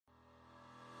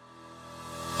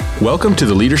Welcome to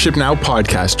the Leadership Now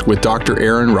podcast with Dr.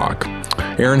 Aaron Rock.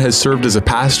 Aaron has served as a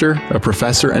pastor, a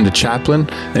professor, and a chaplain,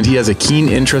 and he has a keen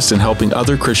interest in helping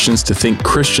other Christians to think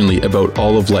Christianly about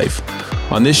all of life.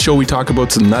 On this show, we talk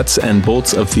about some nuts and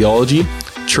bolts of theology,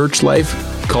 church life,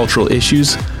 cultural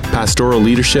issues, pastoral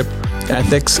leadership,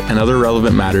 ethics, and other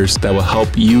relevant matters that will help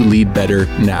you lead better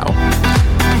now.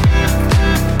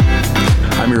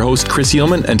 I'm your host, Chris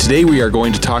Eelman, and today we are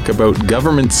going to talk about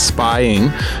government spying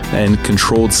and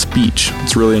controlled speech.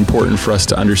 It's really important for us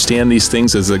to understand these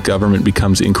things as the government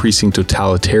becomes increasingly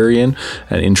totalitarian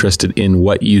and interested in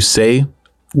what you say,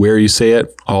 where you say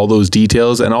it, all those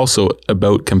details, and also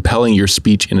about compelling your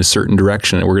speech in a certain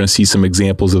direction. And we're going to see some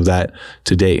examples of that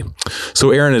today. So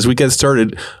Aaron, as we get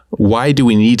started, why do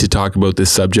we need to talk about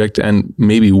this subject, and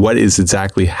maybe what is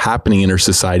exactly happening in our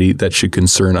society that should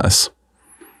concern us?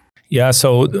 Yeah,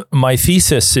 so my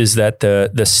thesis is that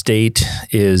the state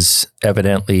is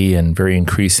evidently and very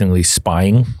increasingly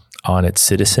spying on its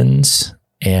citizens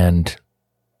and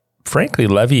frankly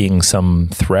levying some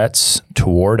threats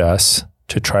toward us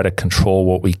to try to control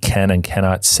what we can and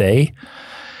cannot say,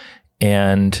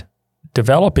 and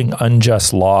developing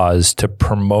unjust laws to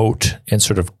promote and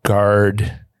sort of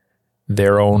guard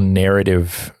their own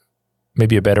narrative.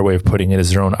 Maybe a better way of putting it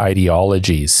is their own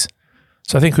ideologies.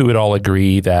 So I think we would all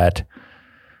agree that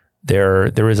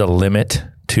there is a limit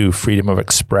to freedom of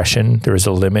expression. There is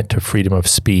a limit to freedom of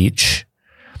speech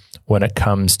when it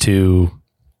comes to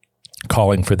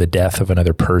calling for the death of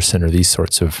another person or these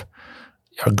sorts of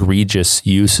egregious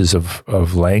uses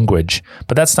of language.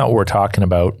 But that's not what we're talking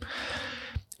about.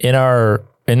 In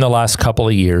the last couple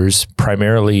of years,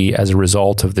 primarily as a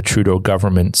result of the Trudeau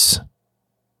government's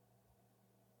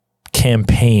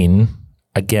campaign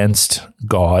against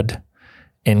God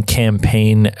and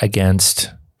campaign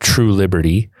against true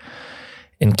liberty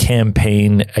and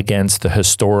campaign against the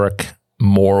historic,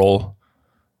 moral,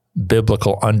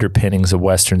 biblical underpinnings of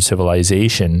Western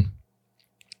civilization,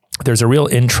 there's a real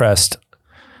interest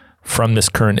from this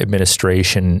current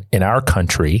administration in our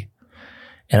country.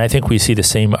 And I think we see the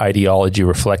same ideology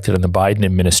reflected in the Biden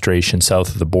administration south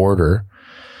of the border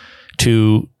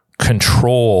to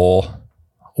control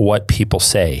what people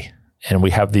say. And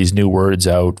we have these new words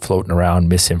out floating around: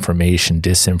 misinformation,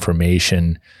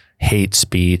 disinformation, hate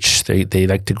speech. They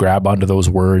like to grab onto those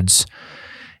words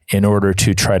in order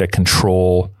to try to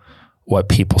control what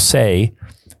people say.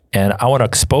 And I want to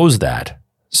expose that.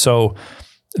 So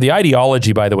the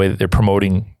ideology, by the way, that they're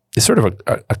promoting is sort of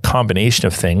a combination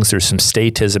of things. There's some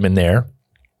statism in there.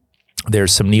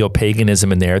 There's some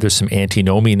neo-paganism in there. There's some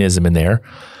antinomianism in there,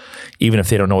 even if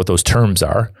they don't know what those terms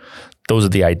are. Those are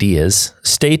the ideas.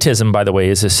 Statism, by the way,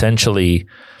 is essentially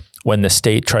when the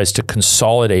state tries to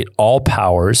consolidate all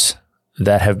powers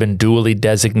that have been duly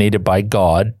designated by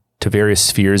God to various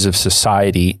spheres of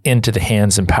society into the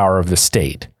hands and power of the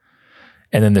state.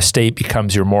 And then the state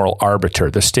becomes your moral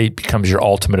arbiter. The state becomes your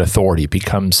ultimate authority. It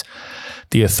becomes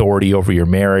the authority over your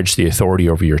marriage, the authority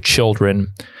over your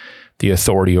children, the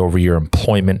authority over your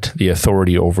employment, the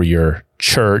authority over your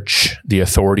church, the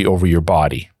authority over your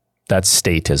body. That's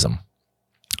statism.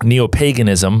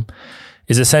 Neo-paganism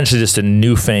is essentially just a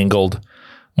newfangled,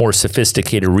 more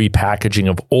sophisticated repackaging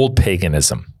of old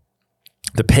paganism.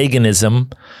 The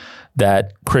paganism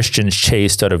that Christians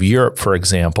chased out of Europe, for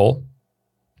example,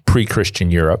 pre-Christian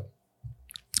Europe,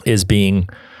 is being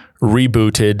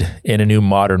rebooted in a new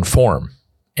modern form.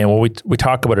 And what we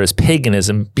talk about it as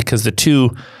paganism because the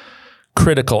two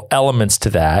critical elements to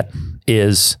that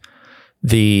is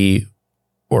the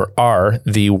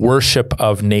worship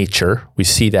of nature. We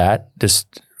see that, this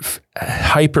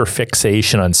hyper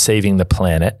fixation on saving the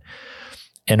planet.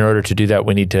 In order to do that,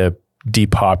 we need to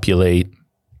depopulate.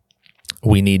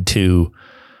 We need to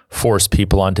force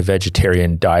people onto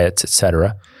vegetarian diets,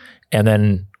 etc. And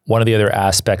then one of the other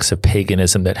aspects of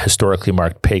paganism that historically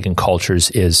marked pagan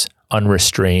cultures is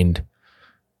unrestrained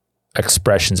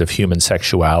expressions of human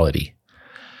sexuality.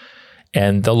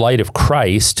 And the light of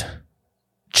Christ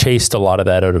chased a lot of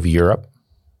that out of Europe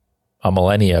a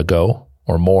millennia ago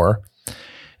or more.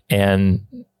 And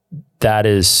that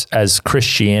is, as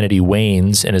Christianity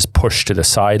wanes and is pushed to the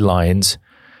sidelines,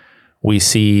 we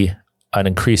see an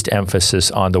increased emphasis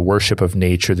on the worship of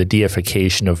nature, the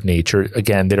deification of nature.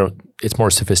 Again, it's more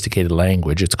sophisticated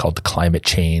language. It's called the climate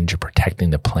change or protecting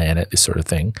the planet, this sort of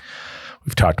thing.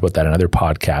 We've talked about that in other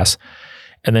podcasts.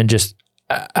 And then just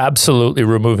absolutely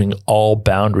removing all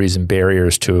boundaries and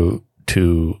barriers to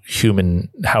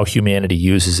how humanity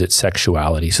uses its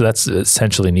sexuality. So that's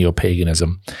essentially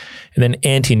neo-paganism. And then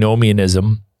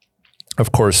antinomianism,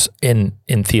 of course, in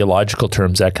theological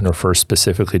terms, that can refer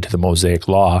specifically to the Mosaic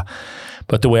Law.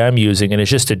 But the way I'm using it is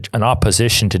just an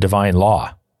opposition to divine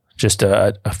law, just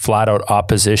a flat out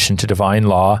opposition to divine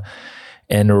law.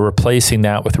 And we're replacing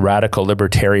that with radical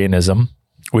libertarianism,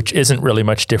 which isn't really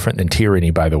much different than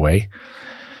tyranny, by the way.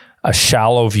 A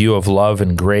shallow view of love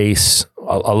and grace,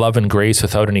 a love and grace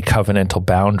without any covenantal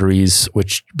boundaries,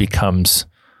 which becomes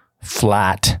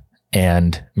flat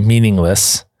and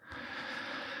meaningless.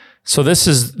 So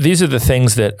these are the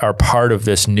things that are part of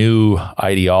this new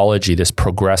ideology, this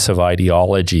progressive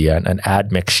ideology, an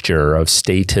admixture of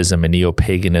statism and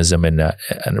neo-paganism and a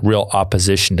real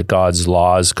opposition to God's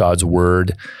laws, God's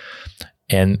word.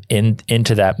 And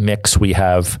into that mix, we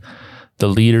have the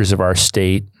leaders of our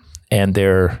state and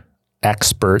their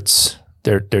experts,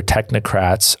 their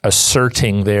technocrats,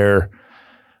 asserting their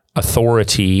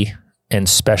authority and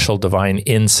special divine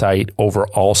insight over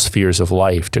all spheres of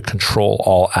life to control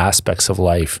all aspects of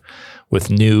life with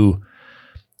new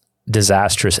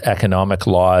disastrous economic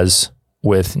laws,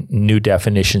 with new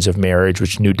definitions of marriage,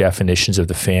 with new definitions of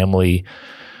the family,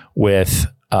 with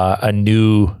a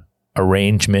new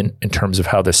arrangement in terms of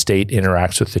how the state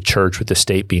interacts with the church, with the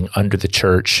state being under the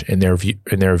church in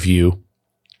their view,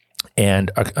 and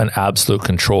an absolute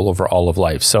control over all of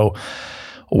life. So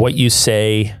what you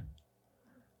say,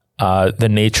 the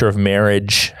nature of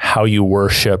marriage, how you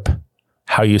worship,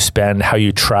 how you spend, how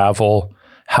you travel,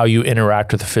 how you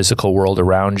interact with the physical world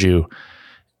around you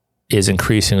is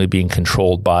increasingly being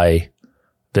controlled by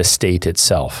the state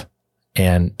itself.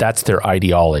 And that's their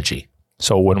ideology.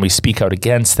 So when we speak out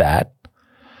against that,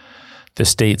 the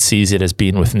state sees it as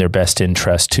being within their best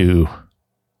interest to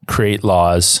create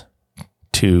laws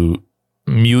to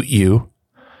mute you,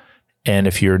 and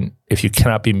if you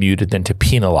cannot be muted, then to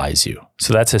penalize you.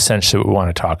 So that's essentially what we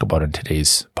want to talk about in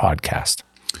today's podcast.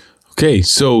 Okay,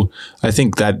 so I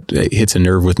think that hits a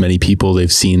nerve with many people.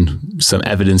 They've seen some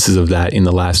evidences of that in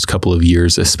the last couple of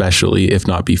years, especially, if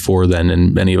not before then.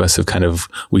 And many of us have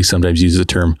we sometimes use the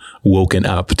term woken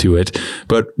up to it.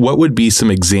 But what would be some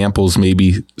examples,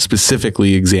 maybe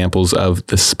specifically examples of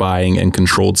the spying and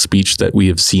controlled speech that we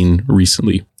have seen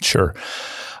recently? Sure.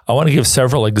 I want to give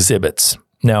several exhibits.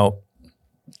 Now,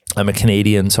 I'm a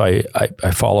Canadian, so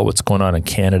I follow what's going on in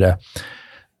Canada.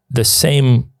 The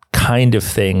same kind of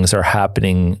things are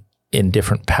happening in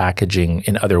different packaging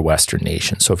in other Western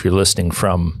nations. So if you're listening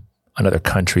from another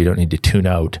country, you don't need to tune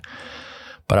out.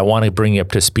 But I want to bring you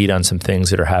up to speed on some things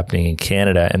that are happening in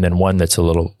Canada, and then one that's a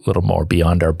little more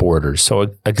beyond our borders.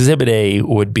 So Exhibit A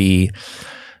would be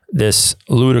this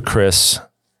ludicrous,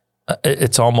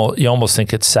 you almost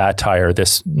think it's satire,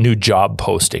 this new job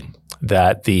posting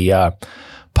that the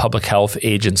Public Health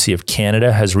Agency of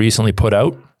Canada has recently put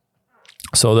out.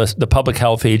 So the Public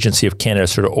Health Agency of Canada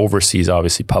sort of oversees,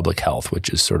 obviously, public health, which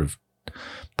is sort of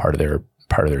part of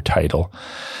their title.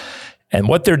 And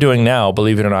what they're doing now,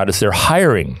 believe it or not, is they're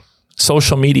hiring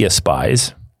social media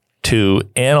spies to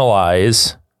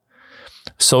analyze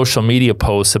social media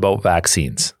posts about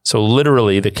vaccines. So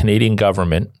literally, the Canadian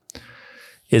government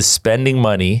is spending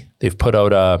money. They've put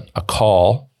out a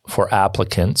call for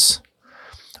applicants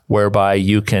whereby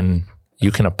you can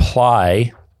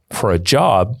apply for a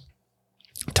job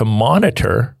to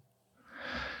monitor,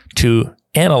 to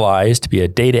analyze, to be a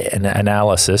data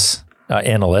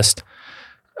analyst,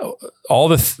 all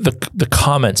the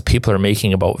comments people are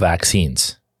making about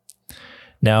vaccines.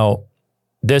 Now,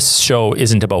 this show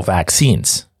isn't about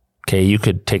vaccines. Okay, you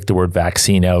could take the word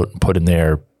vaccine out and put in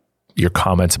there your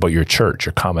comments about your church,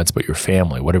 your comments about your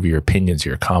family, whatever your opinions,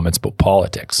 your comments about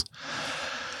politics.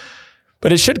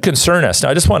 But it should concern us.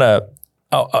 Now, I just want to,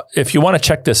 if you want to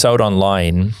check this out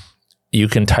online, you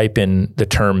can type in the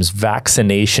terms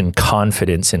vaccination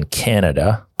confidence in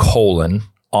Canada,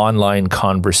 online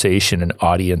conversation and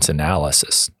audience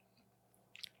analysis.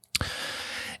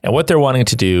 And what they're wanting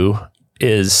to do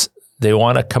is they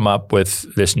want to come up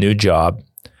with this new job.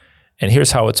 And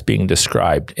here's how it's being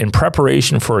described. In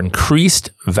preparation for increased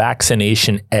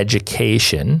vaccination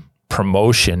education,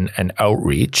 promotion, and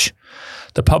outreach,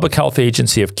 the Public Health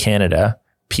Agency of Canada,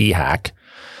 PHAC,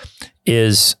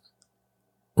 is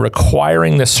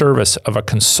requiring the service of a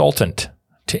consultant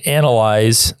to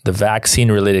analyze the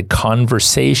vaccine-related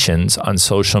conversations on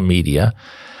social media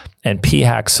and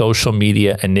PHAC's social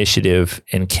media initiative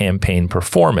and campaign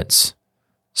performance.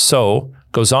 So,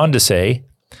 goes on to say,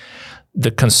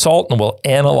 the consultant will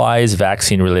analyze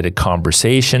vaccine-related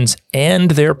conversations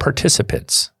and their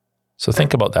participants. So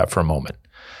think about that for a moment.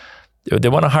 They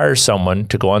want to hire someone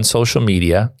to go on social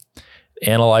media,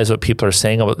 analyze what people are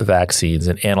saying about the vaccines,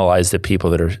 and analyze the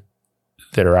people that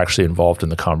are actually involved in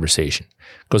the conversation.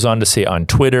 Goes on to say on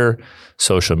Twitter,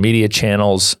 social media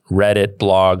channels, Reddit,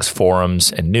 blogs,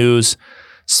 forums, and news,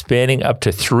 spanning up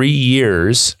to 3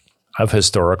 years of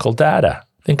historical data.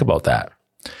 Think about that.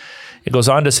 It goes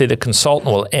on to say the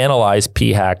consultant will analyze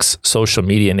PHAC's social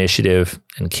media initiative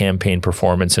and campaign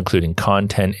performance, including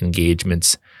content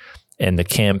engagements and the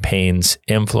campaign's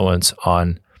influence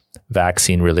on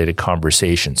vaccine-related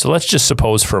conversations. So let's just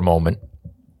suppose for a moment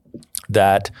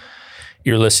that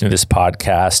you're listening to this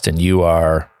podcast and you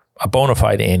are a bona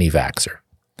fide anti-vaxxer.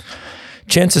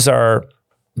 Chances are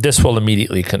this will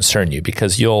immediately concern you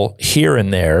because you'll hear in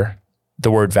there the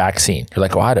word vaccine. You're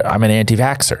like, well, I'm an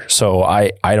anti-vaxxer, so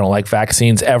I don't like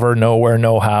vaccines ever, nowhere,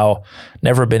 no how,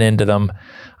 never been into them.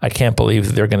 I can't believe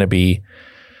that they're going to be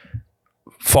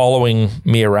following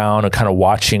me around and kind of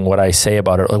watching what I say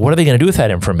about it. Like, what are they going to do with that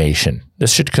information?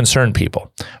 This should concern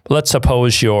people. But let's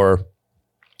suppose you're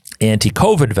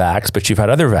anti-COVID vax, but you've had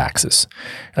other vaxes.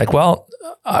 Like, well,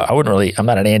 I'm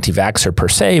not an anti-vaxxer per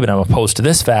se, but I'm opposed to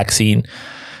this vaccine.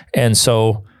 And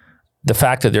so the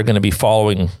fact that they're going to be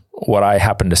following what I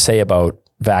happen to say about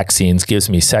vaccines gives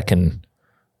me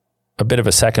a bit of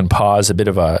a second pause, a bit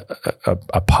of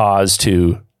a pause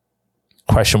to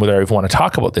question whether I even want to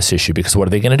talk about this issue, because what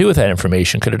are they going to do with that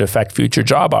information? Could it affect future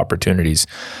job opportunities?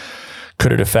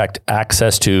 Could it affect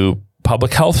access to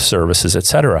public health services, et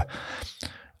cetera?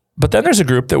 But then there's a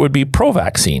group that would be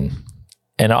pro-vaccine.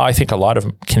 And I think a lot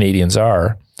of Canadians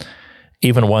are,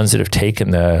 even ones that have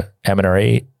taken the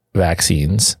mRNA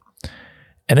vaccines.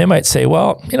 And they might say,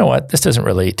 well, you know what, this doesn't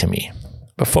relate to me.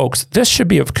 But folks, this should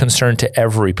be of concern to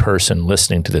every person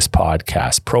listening to this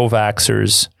podcast.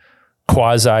 Pro-vaxxers,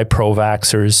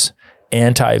 quasi-pro-vaxxers,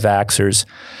 anti-vaxxers,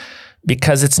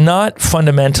 because it's not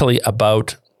fundamentally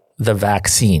about the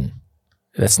vaccine.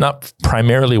 That's not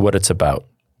primarily what it's about.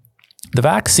 The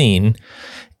vaccine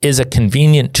is a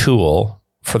convenient tool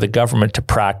for the government to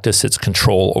practice its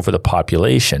control over the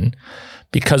population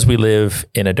because we live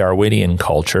in a Darwinian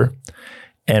culture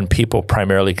and people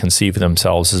primarily conceive of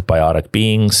themselves as biotic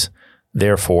beings.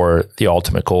 Therefore, the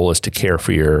ultimate goal is to care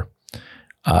for your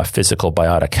physical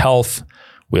biotic health.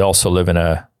 We also live in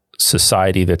a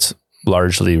society that's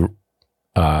largely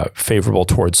favorable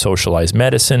towards socialized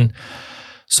medicine.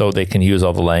 So they can use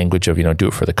all the language of, do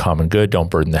it for the common good,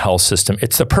 don't burden the health system.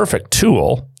 It's the perfect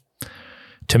tool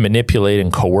to manipulate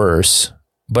and coerce,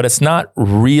 but it's not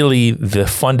really the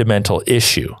fundamental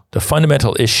issue. The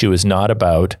fundamental issue is not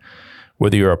about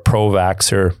whether you're a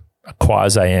pro-vaxxer, a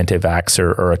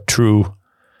quasi-anti-vaxxer, or a true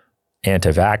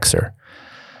anti-vaxxer.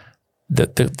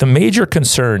 The major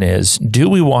concern is, do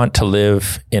we want to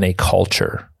live in a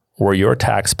culture where your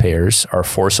taxpayers are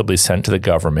forcibly sent to the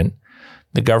government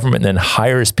then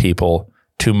hires people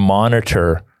to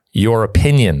monitor your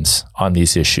opinions on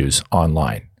these issues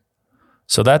online?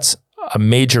 So that's a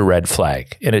major red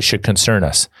flag, and it should concern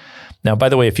us. Now, by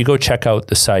the way, if you go check out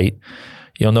the site,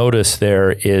 you'll notice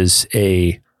there is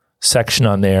a section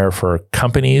on there for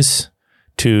companies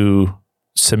to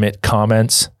submit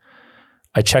comments.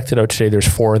 I checked it out today. There's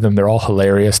 4 of them. They're all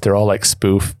hilarious. They're all like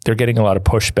spoof. They're getting a lot of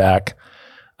pushback.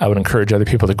 I would encourage other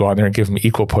people to go on there and give them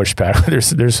equal pushback.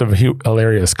 There's some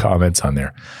hilarious comments on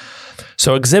there.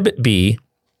 So Exhibit B,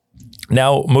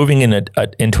 now moving into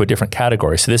a different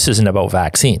category. So this isn't about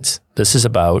vaccines. This is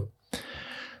about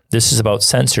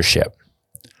censorship.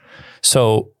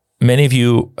 So many of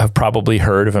you have probably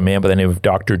heard of a man by the name of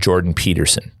Dr. Jordan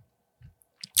Peterson.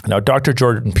 Now, Dr.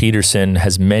 Jordan Peterson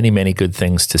has many, many good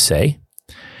things to say.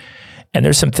 And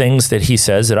there's some things that he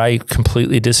says that I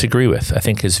completely disagree with. I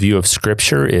think his view of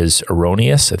Scripture is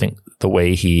erroneous. I think the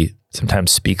way he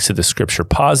sometimes speaks of the Scripture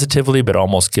positively, but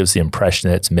almost gives the impression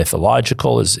that it's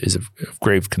mythological is of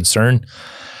grave concern.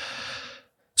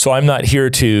 So I'm not here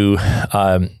to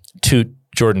toot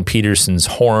Jordan Peterson's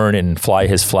horn and fly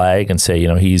his flag and say,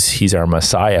 he's our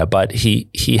Messiah, but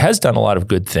he has done a lot of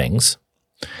good things.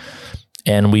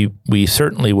 And we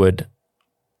certainly would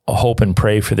hope and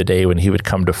pray for the day when he would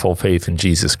come to full faith in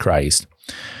Jesus Christ.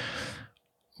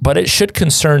 But it should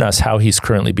concern us how he's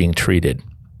currently being treated.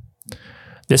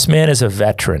 This man is a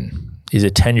veteran. He's a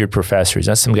tenured professor. He's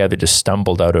not some guy that just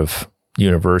stumbled out of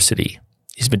university.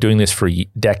 He's been doing this for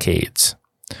decades.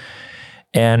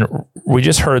 And we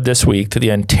just heard this week that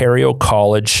the Ontario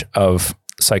College of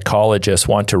Psychologists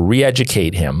want to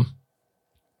re-educate him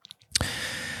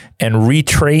and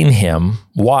retrain him.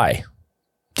 Why?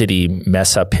 Did he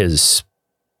mess up his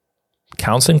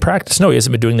counseling practice? No, he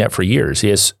hasn't been doing that for years. He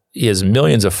has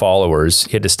millions of followers.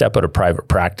 He had to step out of private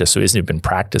practice, so he hasn't even been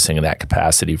practicing in that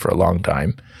capacity for a long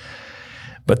time.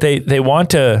 But they want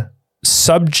to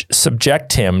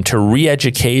subject him to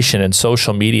re-education and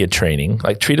social media training,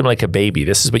 like treat him like a baby.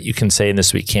 This is what you can say and this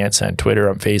is what you can't say on Twitter,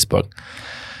 on Facebook,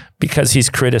 because he's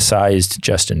criticized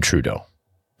Justin Trudeau.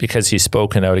 because he's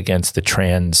spoken out against the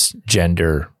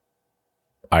transgender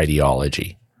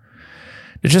ideology.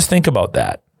 Now just think about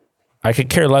that. I could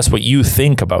care less what you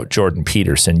think about Jordan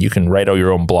Peterson. You can write out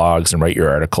your own blogs and write your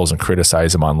articles and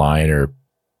criticize him online or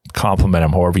compliment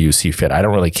him however you see fit. I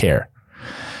don't really care.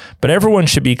 But everyone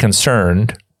should be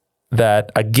concerned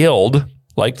that a guild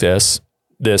like this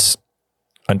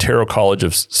Ontario College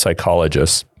of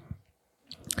Psychologists,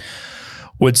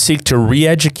 would seek to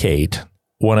re-educate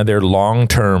one of their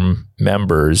long-term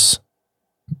members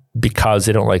because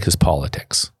they don't like his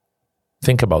politics.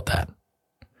 Think about that.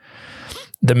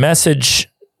 The message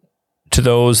to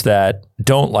those that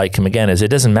don't like him, again, is it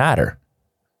doesn't matter.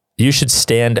 You should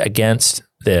stand against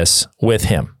this with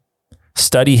him.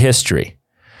 Study history.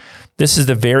 This is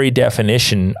the very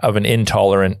definition of an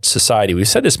intolerant society. We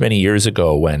said this many years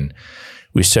ago when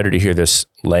we started to hear this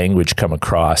language come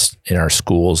across in our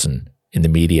schools and in the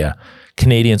media.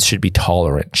 Canadians should be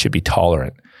tolerant.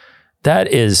 That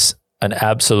is an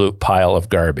absolute pile of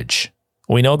garbage.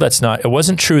 We know it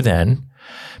wasn't true then,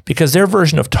 because their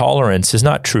version of tolerance is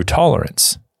not true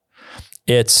tolerance.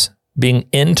 It's being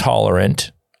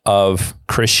intolerant of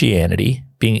Christianity,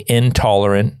 being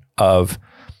intolerant of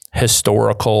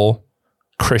historical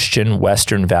Christian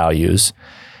Western values,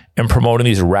 and promoting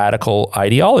these radical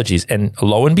ideologies. And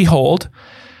lo and behold,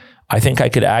 I think I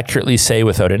could accurately say,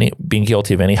 without being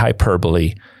guilty of any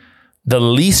hyperbole, the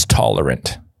least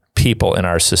tolerant people in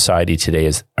our society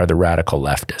today are the radical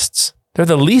leftists. They're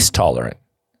the least tolerant.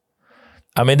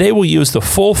 I mean, they will use the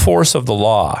full force of the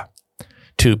law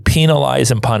to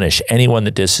penalize and punish anyone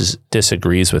that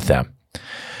disagrees with them.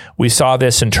 We saw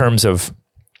this in terms of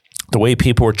the way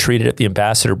people were treated at the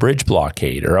Ambassador Bridge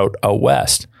blockade or out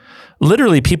west.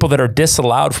 Literally, people that are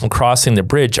disallowed from crossing the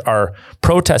bridge are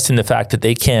protesting the fact that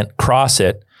they can't cross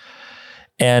it.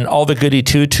 And all the goody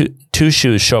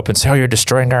two-shoes show up and say, oh, you're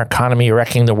destroying our economy, you're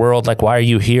wrecking the world. Like, why are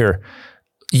you here?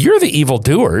 You're the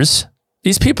evildoers.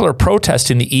 These people are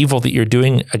protesting the evil that you're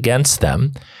doing against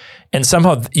them. And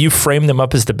somehow you frame them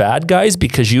up as the bad guys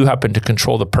because you happen to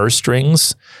control the purse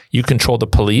strings. You control the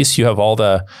police. You have all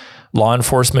the law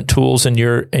enforcement tools at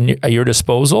your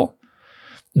disposal.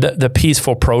 The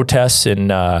peaceful protests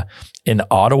in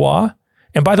Ottawa.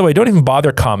 And by the way, don't even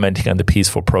bother commenting on the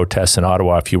peaceful protests in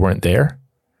Ottawa if you weren't there.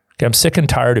 Okay, I'm sick and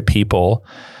tired of people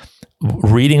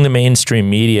reading the mainstream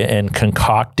media and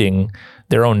concocting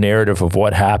their own narrative of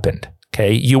what happened.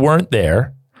 Okay, you weren't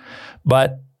there,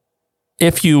 but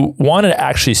if you wanted to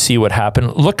actually see what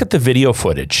happened, look at the video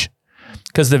footage,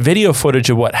 because the video footage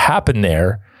of what happened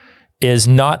there is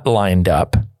not lined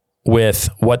up with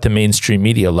what the mainstream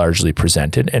media largely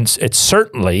presented. And it's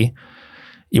certainly,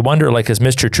 you wonder, like, is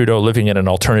Mr. Trudeau living in an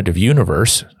alternative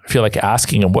universe? I feel like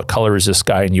asking him, what color is this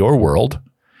guy in your world?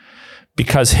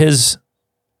 Because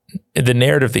the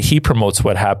narrative that he promotes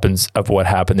what happened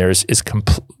there is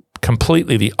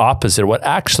completely the opposite of what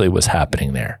actually was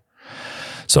happening there.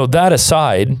 So that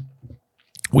aside,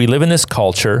 we live in this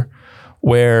culture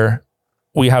where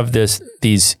we have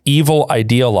these evil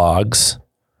ideologues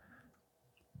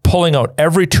pulling out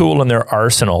every tool in their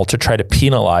arsenal to try to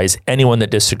penalize anyone that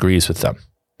disagrees with them.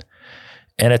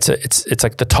 And it's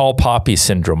like the tall poppy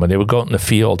syndrome, when they would go out in the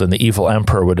field and the evil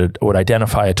emperor would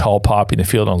identify a tall poppy in the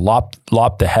field and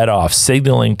lop the head off,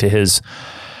 signaling to his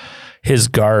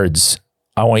guards,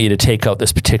 I want you to take out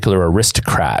this particular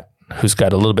aristocrat who's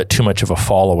got a little bit too much of a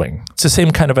following. It's the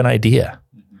same kind of an idea.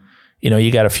 You know,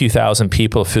 you got a few thousand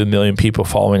people, a few million people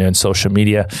following you on social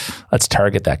media. Let's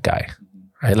target that guy,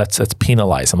 right? Let's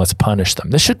penalize them. Let's punish them.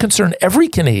 This should concern every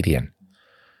Canadian.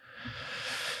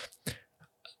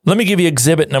 Let me give you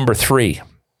exhibit number 3.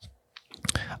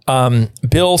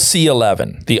 Bill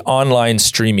C-11, the Online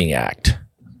Streaming Act.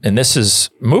 And this is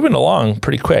moving along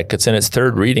pretty quick. It's in its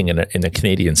 3rd reading in the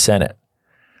Canadian Senate.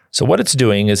 So what it's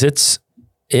doing is it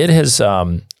is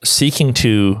seeking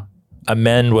to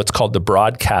amend what's called the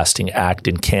Broadcasting Act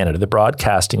in Canada. The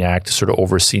Broadcasting Act is sort of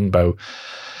overseen by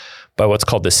what's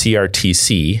called the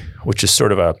CRTC, which is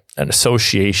sort of an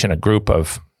association, a group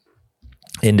of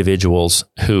individuals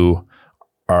who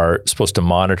are supposed to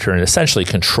monitor and essentially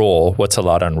control what's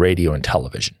allowed on radio and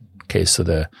television. Okay,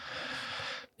 so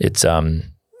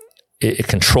it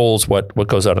controls what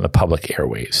goes out on the public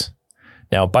airwaves.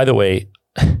 Now, by the way,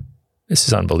 this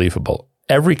is unbelievable.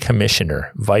 Every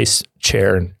commissioner, vice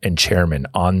chair, and chairman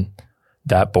on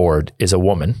that board is a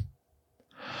woman.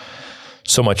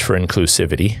 So much for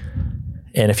inclusivity.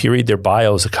 And if you read their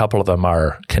bios, a couple of them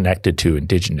are connected to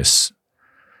Indigenous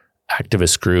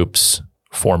activist groups,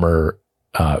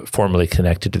 formerly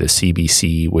connected to the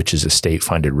CBC, which is a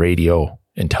state-funded radio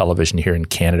and television here in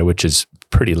Canada, which is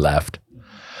pretty left.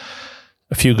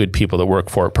 a few good people that work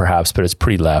for it perhaps, but it's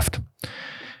pretty left.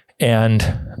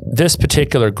 And this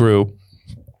particular group,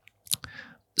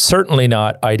 certainly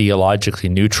not ideologically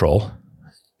neutral.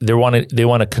 They want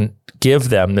to give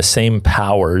them the same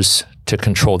powers to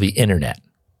control the internet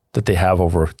that they have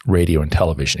over radio and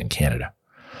television in Canada.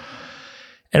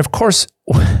 And of course,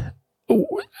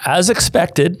 as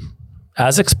expected,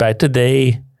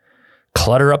 they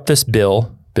clutter up this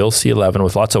bill, Bill C-11,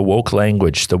 with lots of woke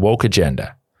language, the woke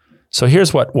agenda. So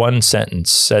here's what one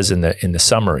sentence says in the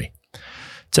summary.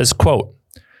 It says, quote,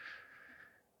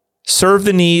 serve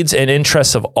the needs and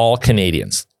interests of all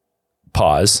Canadians.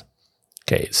 Pause.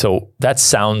 Okay, so that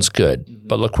sounds good,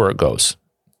 but look where it goes.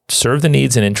 Serve the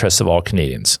needs and interests of all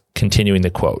Canadians. Continuing the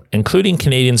quote, including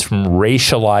Canadians from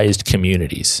racialized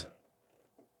communities.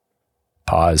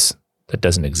 Pause. That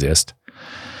doesn't exist.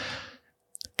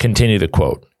 Continue the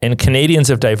quote. And Canadians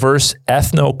of diverse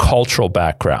ethno-cultural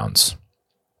backgrounds.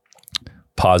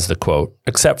 Pause the quote.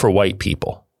 Except for white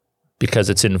people, because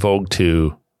it's in vogue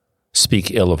to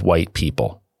speak ill of white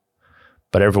people.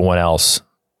 But everyone else,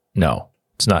 no,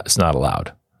 it's not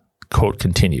allowed. Quote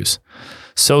continues.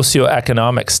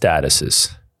 Socioeconomic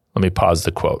statuses. Let me pause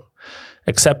the quote.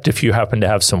 Except if you happen to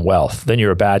have some wealth, then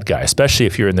you're a bad guy, especially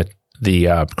if you're in the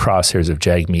crosshairs of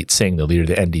Jagmeet Singh, the leader of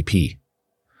the NDP.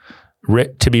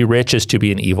 To be rich is to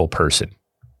be an evil person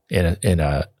in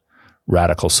a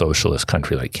radical socialist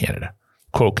country like Canada.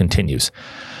 Quote continues.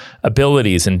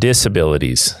 Abilities and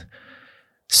disabilities,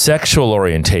 sexual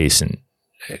orientations,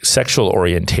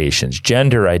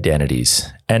 gender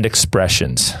identities, and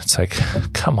expressions. It's like,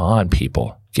 come on,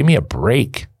 people. Give me a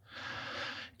break.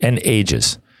 And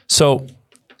ages. So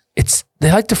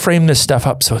they like to frame this stuff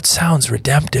up so it sounds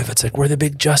redemptive. It's like, we're the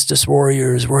big justice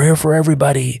warriors. We're here for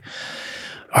everybody.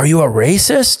 Are you a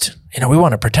racist? We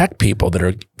want to protect people that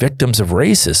are victims of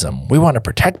racism. We want to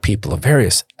protect people of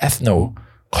various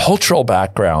ethno-cultural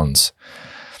backgrounds.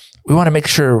 We want to make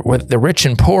sure the rich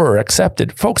and poor are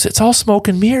accepted. Folks, it's all smoke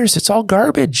and mirrors. It's all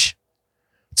garbage.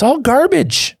 It's all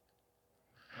garbage.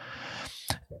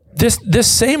 This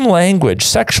same language,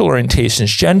 sexual orientations,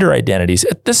 gender identities,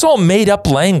 this is all made up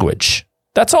language.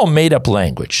 That's all made up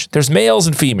language. There's males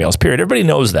and females, period. Everybody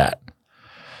knows that.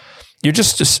 You're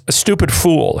just a stupid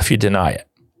fool if you deny it.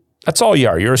 That's all you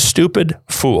are. You're a stupid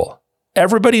fool.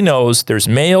 Everybody knows there's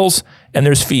males and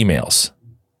there's females.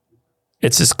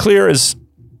 It's as clear as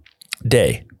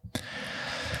day.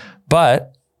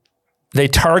 But they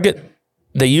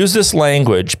use this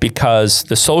language because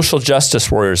the social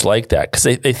justice warriors like that, because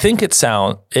they think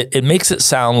it makes it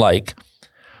sound like,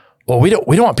 well, we don't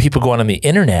want people going on the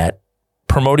internet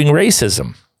promoting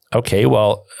racism. Okay,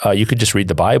 well, you could just read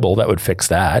the Bible. That would fix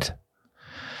that.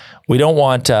 We don't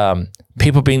want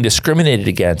people being discriminated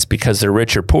against because they're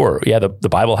rich or poor. Yeah, the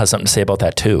Bible has something to say about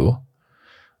that too.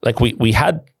 Like we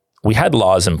had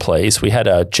laws in place. We had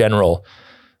a general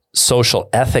social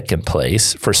ethic in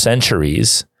place for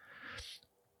centuries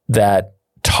that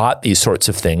taught these sorts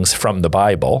of things from the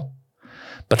Bible.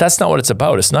 But that's not what it's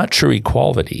about. It's not true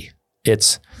equality.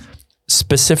 It's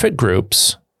specific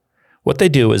groups. What they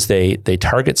do is they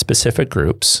target specific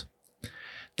groups.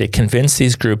 They convince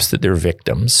these groups that they're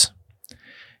victims.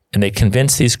 And they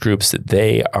convince these groups that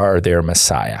they are their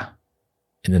Messiah.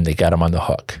 And then they got them on the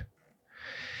hook.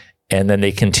 And then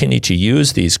they continue to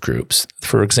use these groups.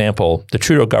 For example, the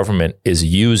Trudeau government is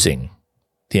using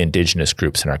the Indigenous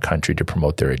groups in our country to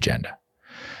promote their agenda.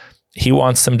 He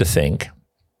wants them to think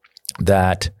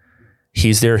that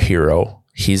he's their hero,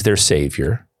 he's their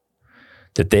savior,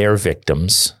 that they are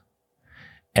victims.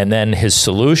 And then his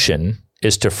solution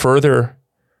is to further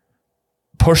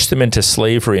push them into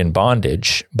slavery and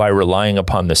bondage by relying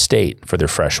upon the state for their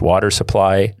fresh water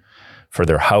supply, for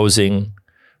their housing,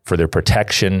 for their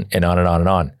protection, and on and on and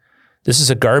on. This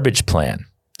is a garbage plan.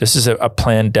 This is a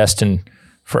plan destined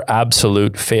for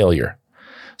absolute failure.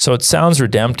 So it sounds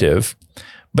redemptive,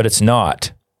 but it's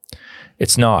not.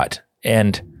 It's not.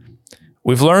 And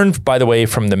we've learned, by the way,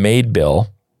 from the MAID bill,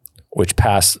 which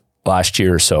passed last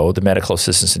year or so, the Medical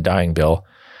Assistance in Dying bill,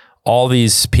 all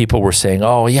these people were saying,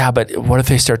 oh yeah, but what if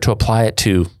they start to apply it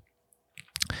to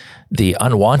the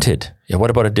unwanted? Yeah, what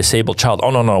about a disabled child?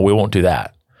 Oh, no, we won't do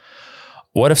that.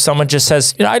 What if someone just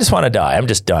says, I just want to die. I'm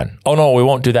just done. Oh no, we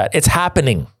won't do that. It's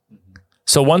happening.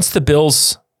 So once the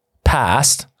bill's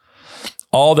passed,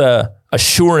 all the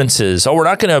assurances, we're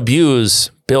not going to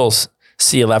abuse Bill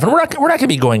C-11. We're not going to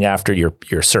be going after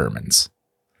your sermons.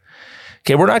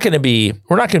 Okay, we're not going to be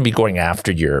going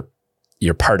after your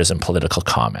partisan political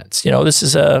comments. This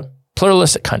is a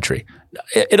pluralistic country.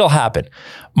 It'll happen.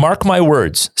 Mark my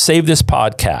words. Save this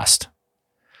podcast.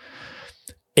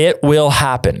 It will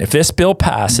happen. If this bill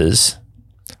passes,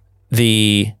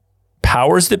 the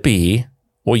powers that be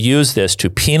will use this to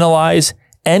penalize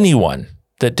anyone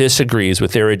that disagrees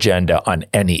with their agenda on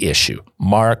any issue.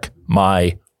 Mark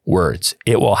my words,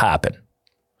 it will happen.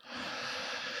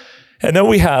 And then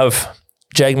we have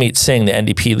Jagmeet Singh, the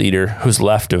NDP leader, who's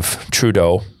left of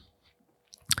Trudeau.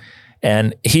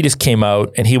 And he just came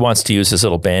out and he wants to use his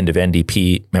little band of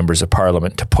NDP members of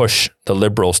parliament to push the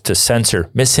Liberals to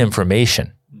censor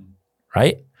misinformation,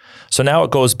 right? So now it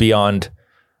goes beyond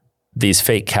these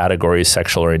fake categories,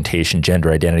 sexual orientation,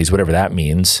 gender identities, whatever that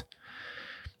means,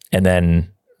 and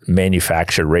then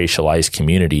manufactured racialized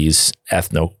communities,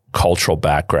 ethno-cultural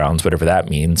backgrounds, whatever that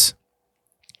means,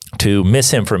 to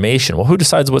misinformation. Well, who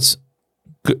decides what's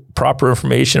proper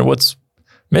information and what's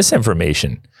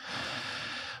misinformation?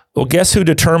 Well, guess who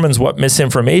determines what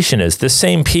misinformation is? The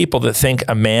same people that think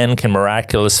a man can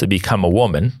miraculously become a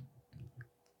woman,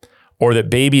 or that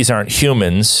babies aren't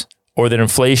humans, or that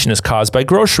inflation is caused by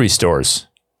grocery stores.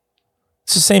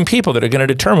 It's the same people that are going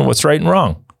to determine what's right and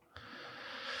wrong.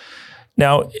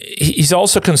 Now, he's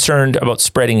also concerned about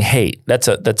spreading hate. That's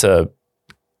a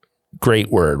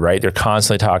great word, right? They're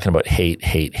constantly talking about hate,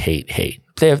 hate, hate, hate.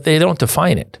 They don't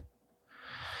define it.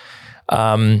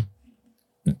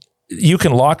 You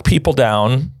can lock people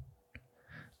down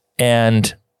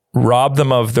and rob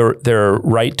them of their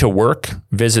right to work,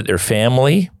 visit their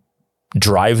family,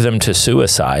 drive them to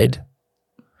suicide,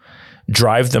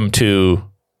 drive them to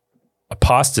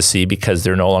apostasy because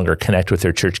they're no longer connected with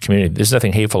their church community. There's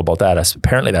nothing hateful about that.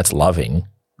 Apparently that's loving.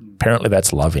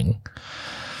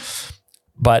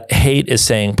 But hate is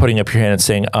saying, putting up your hand and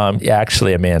saying,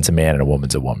 actually a man's a man and a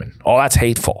woman's a woman. Oh, that's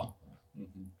hateful.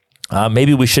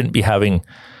 Maybe we shouldn't be having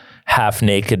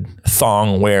half-naked,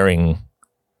 thong-wearing,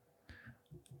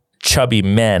 chubby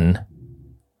men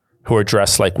who are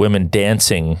dressed like women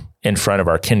dancing in front of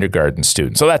our kindergarten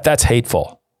students. So that's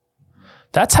hateful.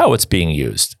 That's how it's being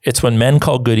used. It's when men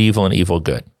call good evil and evil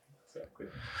good. Exactly.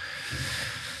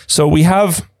 So we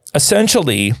have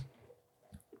essentially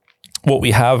what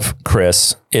we have,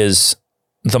 Chris, is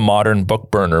the modern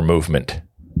book burner movement.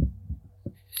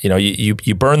 You know,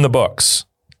 you burn the books.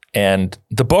 And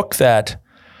the book that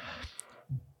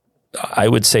I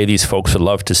would say these folks would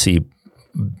love to see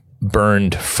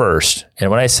burned first.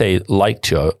 And when I say like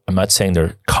to, I'm not saying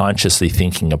they're consciously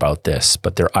thinking about this,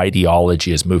 but their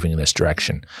ideology is moving in this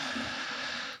direction.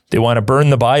 They want to burn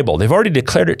the Bible. They've already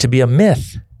declared it to be a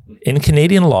myth. In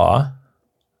Canadian law,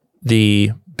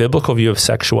 the biblical view of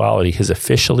sexuality has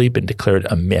officially been declared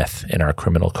a myth in our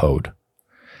criminal code.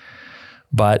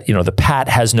 But, you know, the Pat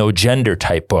Has No Gender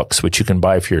type books, which you can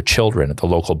buy for your children at the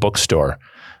local bookstore,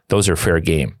 those are fair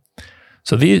game.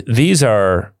 So these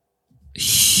are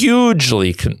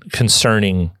hugely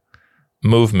concerning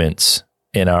movements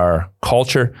in our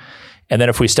culture. And then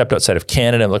if we stepped outside of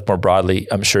Canada and looked more broadly,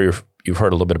 I'm sure you've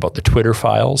heard a little bit about the Twitter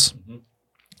files. Mm-hmm.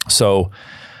 So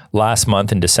last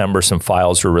month in December, some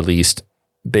files were released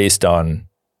based on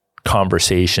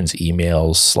conversations,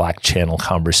 emails, Slack channel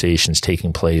conversations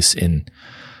taking place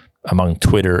among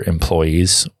Twitter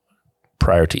employees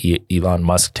prior to Elon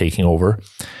Musk taking over,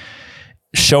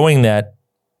 showing that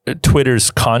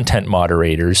Twitter's content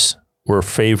moderators were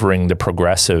favoring the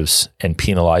progressives and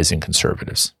penalizing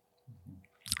conservatives.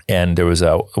 And there was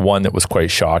one that was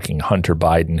quite shocking, Hunter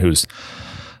Biden, whose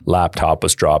laptop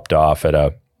was dropped off at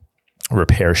a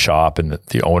repair shop, and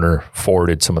the owner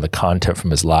forwarded some of the content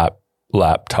from his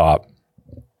laptop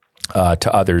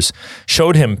to others,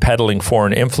 showed him peddling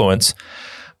foreign influence.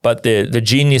 But the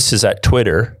geniuses at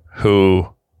Twitter, who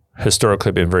historically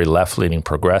have been very left-leaning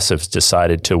progressives,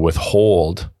 decided to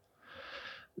withhold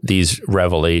these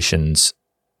revelations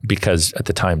because at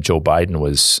the time Joe Biden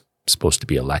was supposed to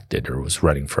be elected or was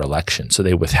running for election. So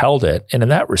they withheld it, and in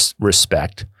that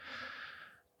respect,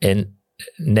 and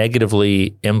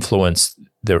negatively influenced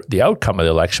the outcome of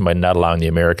the election by not allowing the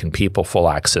American people full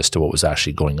access to what was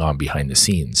actually going on behind the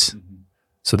scenes. Mm-hmm.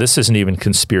 So this isn't even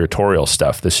conspiratorial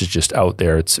stuff. This is just out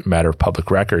there. It's a matter of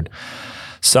public record.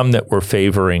 Some that were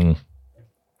favoring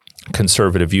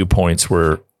conservative viewpoints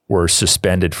were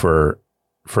suspended for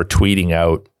tweeting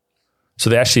out. So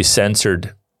they actually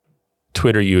censored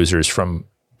Twitter users from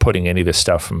putting any of this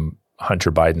stuff from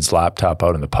Hunter Biden's laptop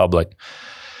out in the public.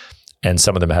 And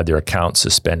some of them had their accounts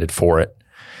suspended for it.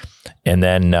 And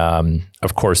then,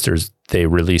 of course, they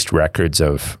released records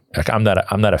of. Like, I'm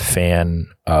not a fan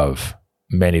of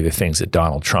many of the things that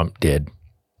Donald Trump did.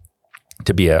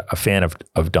 To be a fan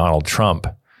of Donald Trump,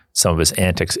 some of his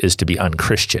antics is to be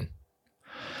unchristian.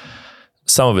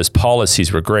 Some of his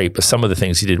policies were great, but some of the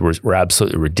things he did were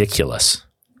absolutely ridiculous.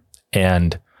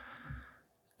 And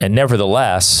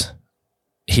nevertheless,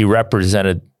 he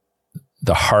represented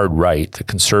the hard right, the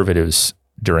conservatives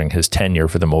during his tenure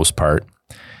for the most part.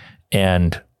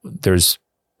 And there's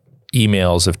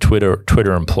emails of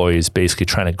Twitter employees basically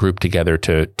trying to group together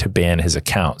to ban his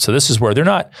account. So this is where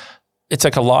it's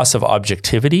like a loss of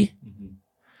objectivity. Mm-hmm.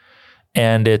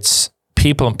 And it's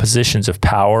people in positions of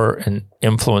power and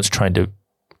influence trying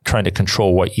to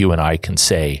control what you and I can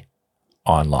say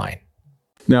online.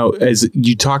 Now, as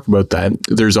you talk about that,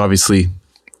 there's obviously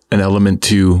an element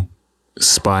to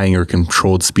spying or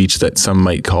controlled speech that some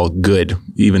might call good,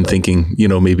 even thinking,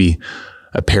 maybe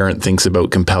a parent thinks about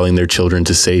compelling their children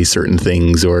to say certain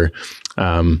things, or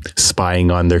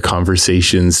spying on their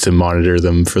conversations to monitor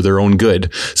them for their own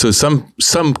good. So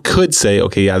some could say,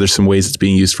 okay, yeah, there's some ways it's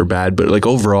being used for bad, but like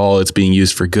overall it's being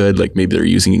used for good. Like maybe they're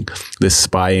using this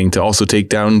spying to also take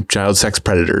down child sex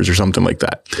predators or something like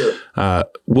that. Sure.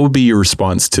 What would be your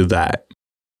response to that?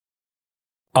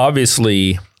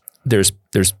 Obviously, there's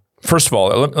first of all,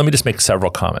 let me just make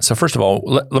several comments. So first of all,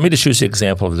 let me just use the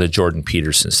example of the Jordan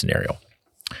Peterson scenario.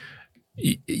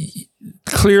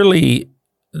 Clearly,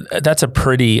 that's a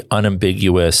pretty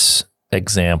unambiguous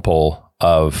example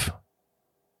of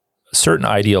certain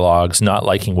ideologues not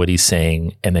liking what he's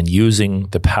saying and then using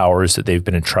the powers that they've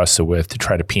been entrusted with to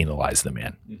try to penalize the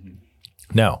man. Mm-hmm.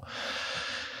 Now,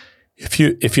 if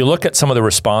you look at some of the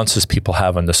responses people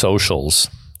have on the socials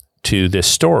to this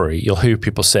story, you'll hear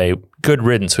people say, good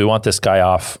riddance, we want this guy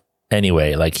off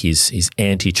anyway. Like he's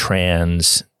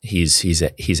anti-trans, he's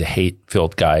a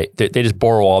hate-filled guy. They just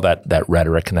borrow all that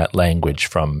rhetoric and that language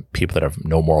from people that have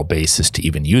no moral basis to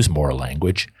even use moral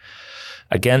language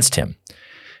against him.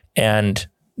 And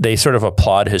they sort of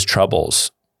applaud his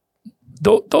troubles.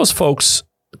 Those folks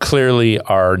clearly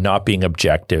are not being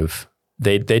objective.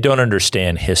 They don't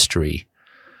understand history.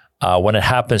 When it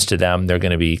happens to them, they're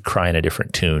going to be crying a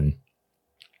different tune.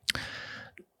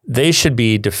 They should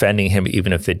be defending him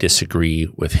even if they disagree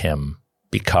with him,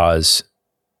 because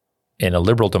in a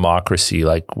liberal democracy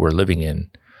like we're living in,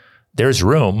 there's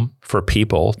room for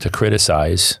people to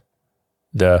criticize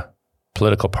the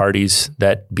political parties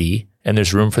that be, and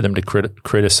there's room for them to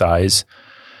criticize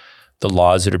the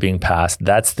laws that are being passed.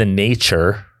 That's the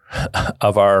nature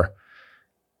of our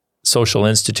social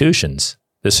institutions.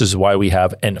 This is why we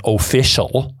have an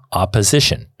official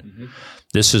opposition. Mm-hmm.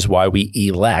 This is why we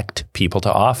elect people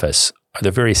to office.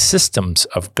 The very systems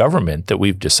of government that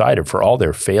we've decided, for all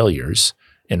their failures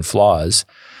and flaws,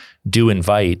 do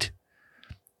invite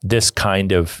this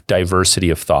kind of diversity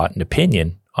of thought and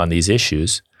opinion on these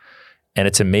issues. And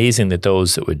it's amazing that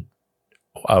those that would,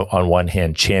 on one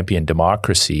hand, champion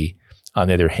democracy, on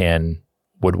the other hand,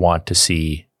 would want to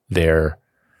see their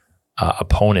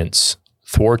opponents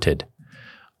thwarted.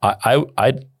 I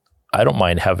don't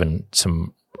mind having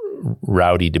some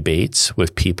rowdy debates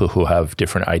with people who have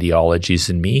different ideologies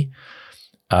than me.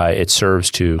 It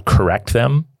serves to correct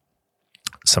them.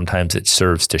 Sometimes it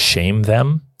serves to shame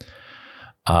them.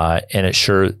 And it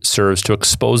sure serves to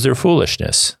expose their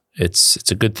foolishness.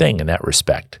 It's a good thing in that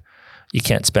respect. You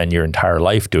can't spend your entire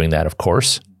life doing that, of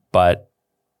course, but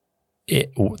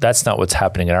that's not what's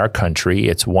happening in our country.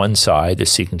 It's one side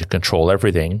is seeking to control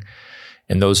everything,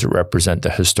 and those that represent the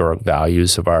historic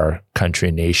values of our country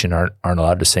and nation aren't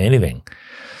allowed to say anything.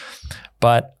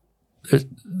 But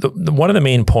one of the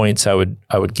main points I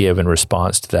would give in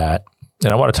response to that,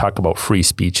 and I want to talk about free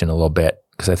speech in a little bit,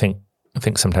 because I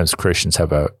think sometimes Christians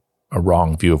have a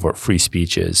wrong view of what free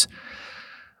speech is.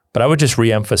 But I would just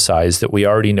reemphasize that we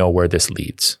already know where this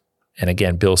leads. And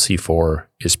again, Bill C-4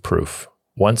 is proof.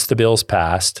 Once the bill's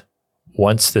passed,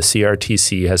 once the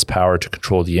CRTC has power to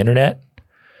control the internet,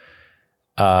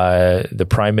 the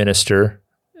prime minister,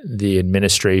 the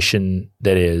administration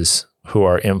that is, who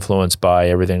are influenced by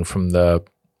everything from the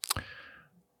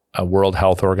World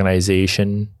Health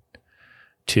Organization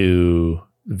to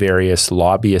various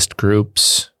lobbyist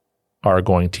groups, are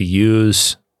going to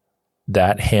use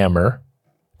that hammer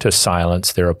to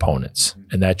silence their opponents.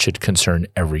 And that should concern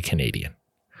every Canadian.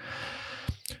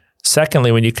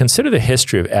 Secondly, when you consider the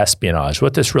history of espionage,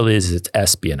 what this really is, it's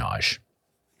espionage.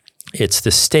 It's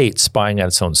the state spying on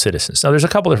its own citizens. Now, there's a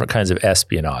couple different kinds of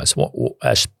espionage.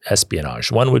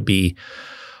 One would be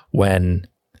when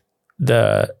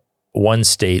the one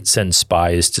state sends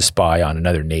spies to spy on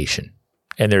another nation.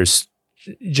 And there's,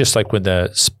 just like when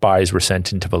the spies were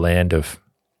sent into the land of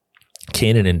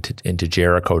Canaan, into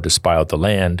Jericho to spy out the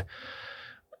land,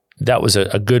 that was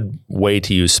a good way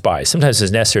to use spies. Sometimes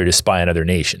it's necessary to spy on other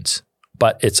nations,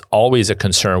 but it's always a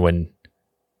concern when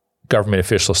government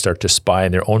officials start to spy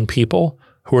on their own people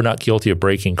who are not guilty of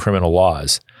breaking criminal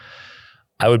laws.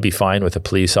 I would be fine with a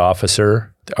police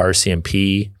officer, the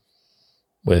RCMP,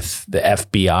 with the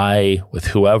FBI, with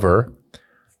whoever,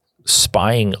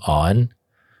 spying on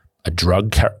a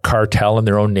drug cartel in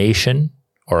their own nation,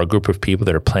 or a group of people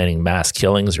that are planning mass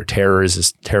killings or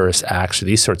terrorist acts or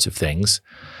these sorts of things.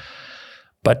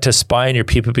 But to spy on your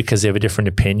people because they have a different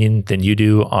opinion than you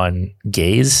do on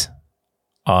gays,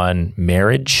 on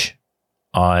marriage,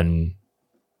 on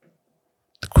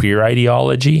the queer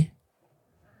ideology,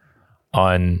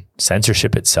 on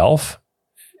censorship itself,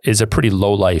 is a pretty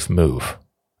low-life move.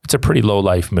 It's a pretty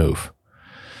low-life move.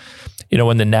 You know,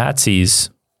 when the Nazis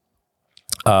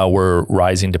were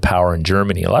rising to power in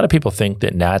Germany, a lot of people think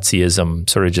that Nazism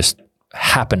sort of just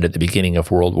happened at the beginning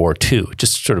of World War II,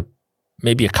 just sort of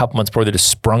maybe a couple months before they just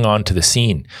sprung onto the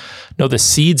scene. No, the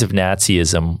seeds of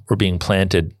Nazism were being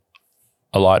planted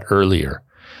a lot earlier.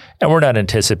 And we're not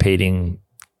anticipating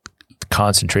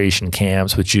concentration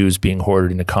camps with Jews being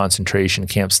hoarded into concentration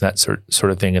camps and that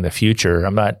sort of thing in the future.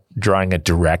 I'm not drawing a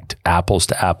direct apples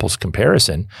to apples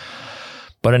comparison.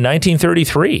 But in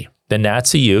 1933, the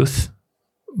Nazi youth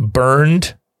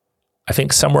burned, I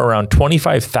think, somewhere around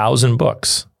 25,000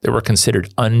 books that were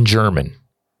considered un-German.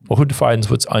 Well, who defines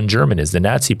what's un-German is? The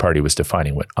Nazi Party was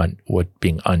defining what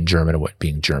being un-German and what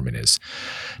being German is.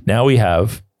 Now we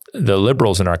have the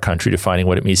liberals in our country defining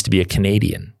what it means to be a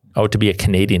Canadian. Oh, to be a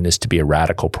Canadian is to be a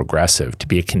radical progressive. To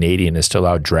be a Canadian is to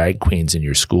allow drag queens in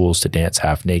your schools to dance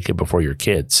half naked before your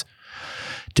kids.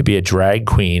 To be a drag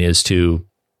queen is to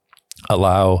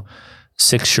allow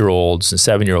 6-year-olds and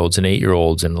 7-year-olds and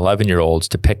 8-year-olds and 11-year-olds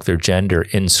to pick their gender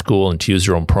in school and to use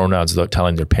their own pronouns without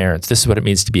telling their parents. This is what it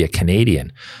means to be a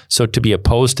Canadian. So to be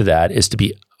opposed to that is to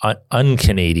be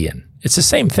un-Canadian. It's the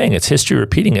same thing. It's history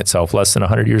repeating itself less than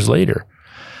 100 years later.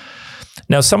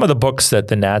 Now, some of the books that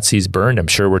the Nazis burned, I'm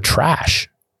sure, were trash.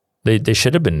 They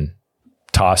should have been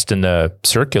tossed in the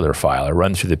circular file or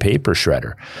run through the paper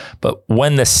shredder. But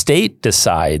when the state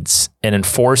decides and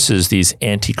enforces these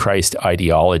antichrist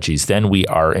ideologies, then we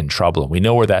are in trouble. We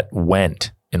know where that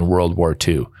went in World War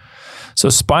II. So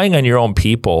spying on your own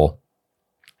people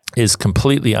is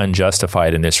completely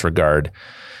unjustified in this regard,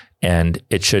 and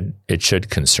it should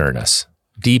concern us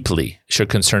deeply. It should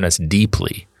concern us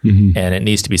deeply. Mm-hmm. And it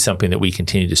needs to be something that we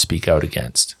continue to speak out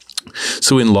against.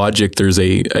 So in logic, there's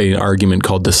an argument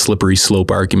called the slippery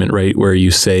slope argument, right? Where you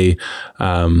say,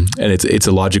 and it's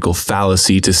a logical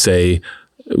fallacy to say,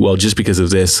 well, just because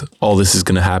of this, all this is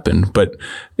going to happen. But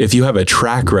if you have a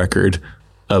track record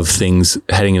of things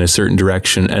heading in a certain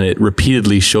direction and it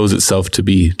repeatedly shows itself to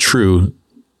be true,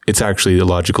 it's actually a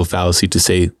logical fallacy to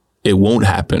say it won't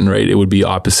happen, right? It would be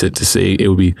opposite to say, it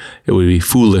would be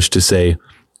foolish to say,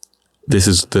 this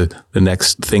is the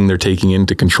next thing they're taking in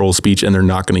to control speech, and they're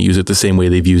not going to use it the same way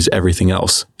they've used everything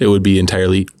else. It would be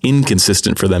entirely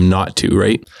inconsistent for them not to,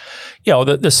 right? Yeah,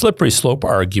 well, the slippery slope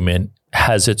argument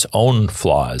has its own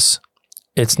flaws.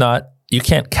 It's not, you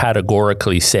can't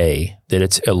categorically say that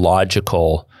it's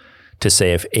illogical to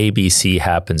say if ABC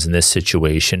happens in this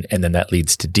situation and then that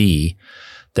leads to D,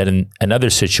 that in another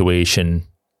situation,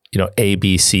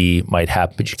 ABC might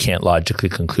happen, but you can't logically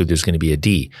conclude there's going to be a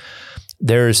D.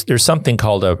 There's something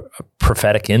called a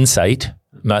prophetic insight.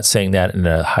 I'm not saying that in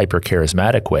a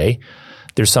hyper-charismatic way.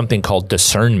 There's something called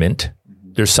discernment.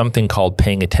 There's something called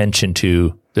paying attention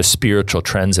to the spiritual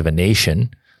trends of a nation.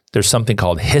 There's something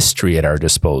called history at our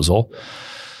disposal.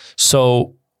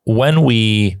 So when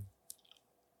we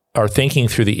are thinking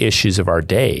through the issues of our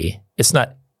day, it's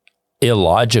not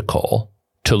illogical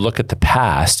to look at the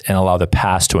past and allow the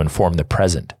past to inform the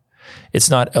present. It's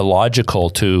not illogical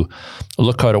to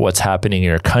look out at what's happening in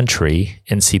your country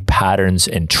and see patterns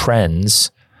and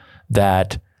trends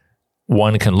that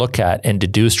one can look at and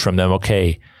deduce from them,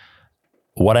 okay,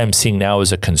 what I'm seeing now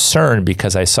is a concern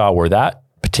because I saw where that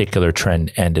particular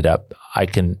trend ended up. I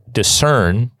can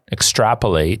discern,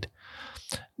 extrapolate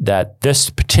that this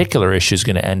particular issue is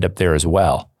going to end up there as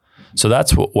well. So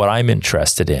that's what I'm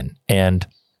interested in. And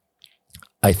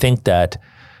I think that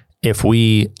if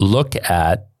we look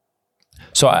at,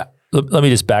 let me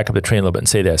just back up the train a little bit and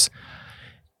say this.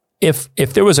 If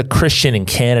there was a Christian in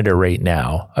Canada right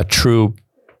now, a true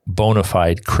bona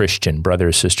fide Christian brother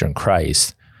or sister in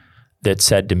Christ that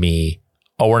said to me,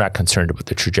 oh, we're not concerned about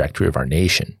the trajectory of our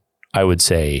nation, I would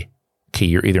say, okay,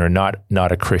 you're either not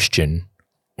a Christian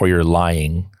or you're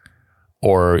lying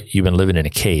or you've been living in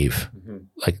a cave. Mm-hmm.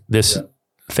 Like this, yeah.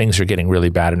 Things are getting really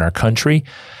bad in our country.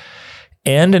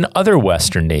 And in other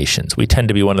Western nations, we tend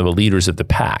to be one of the leaders of the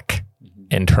pack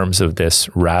in terms of this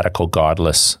radical,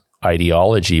 godless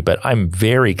ideology. But I'm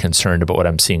very concerned about what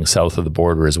I'm seeing south of the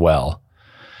border as well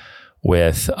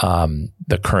with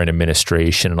the current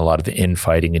administration and a lot of the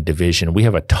infighting and division. We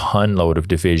have a ton load of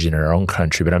division in our own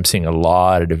country, but I'm seeing a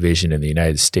lot of division in the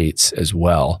United States as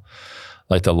well.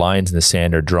 like the lines in the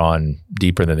sand are drawn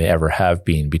deeper than they ever have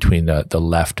been between the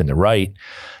left and the right.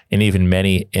 And even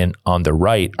many on the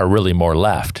right are really more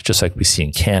left, just like we see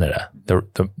in Canada.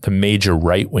 The major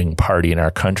right-wing party in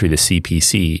our country, the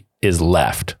CPC, is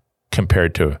left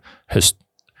compared to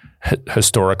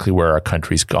historically where our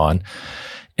country's gone.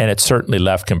 And it's certainly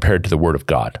left compared to the Word of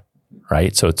God,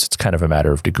 right? So it's kind of a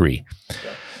matter of degree.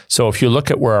 So if you look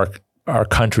at where our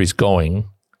country's going,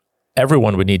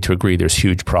 everyone would need to agree there's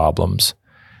huge problems.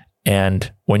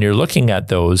 And when you're looking at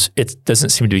those, it doesn't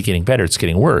seem to be getting better, it's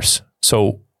getting worse.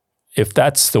 So if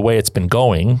that's the way it's been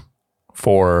going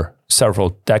for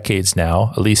several decades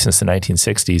now, at least since the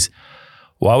 1960s,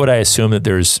 why would I assume that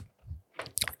there's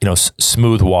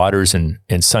smooth waters and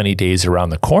sunny days around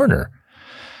the corner?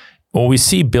 When we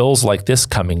see bills like this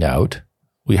coming out,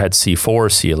 we had C4,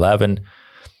 C11,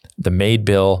 the MAID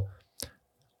bill.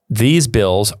 These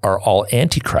bills are all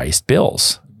Antichrist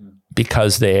bills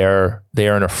because they are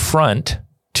an affront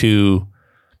to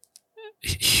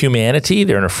humanity.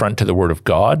 They're an affront to the Word of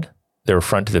God. They're an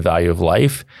affront to the value of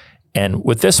life. And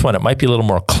with this one, it might be a little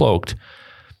more cloaked,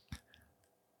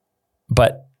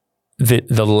 but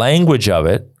the language of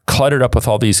it, cluttered up with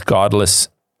all these godless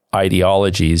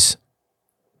ideologies,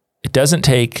 it doesn't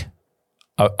take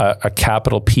a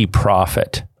capital P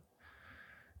prophet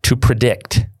to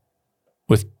predict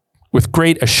with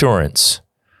great assurance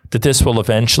that this will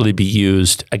eventually be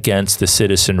used against the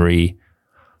citizenry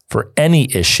for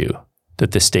any issue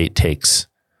that the state takes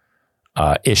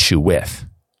issue with.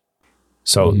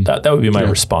 So that would be my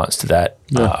response to that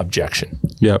objection.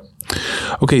 Yep.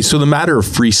 Okay, so the matter of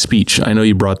free speech, I know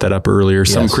you brought that up earlier.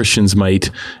 Some Christians might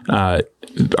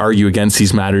argue against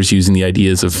these matters using the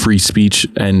ideas of free speech.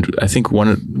 And I think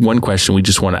one question we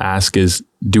just want to ask is,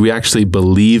 do we actually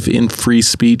believe in free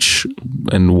speech,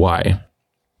 and why?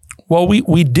 Well,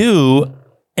 we do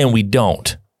and we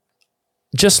don't.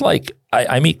 Just like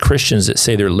I meet Christians that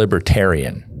say they're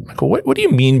libertarian. I go, what do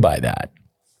you mean by that?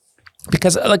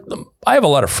 Because I have a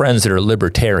lot of friends that are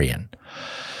libertarian.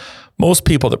 Most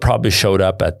people that probably showed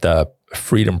up at the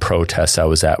freedom protests I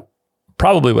was at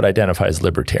probably would identify as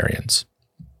libertarians.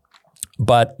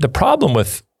 But the problem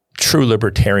with true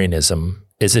libertarianism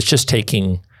is it's just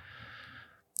taking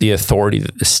the authority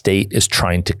that the state is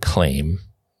trying to claim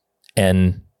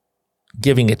and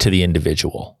giving it to the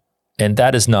individual. And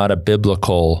that is not a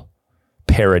biblical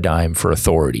paradigm for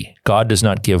authority. God does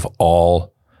not give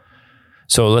all.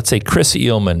 So let's say Chris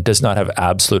Eelman does not have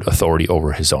absolute authority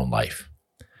over his own life.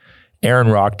 Aaron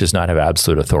Rock does not have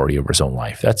absolute authority over his own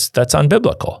life. That's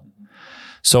unbiblical.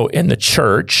 So in the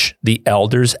church, the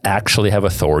elders actually have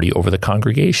authority over the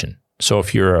congregation. So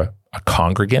if you're a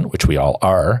congregant, which we all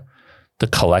are, the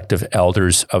collective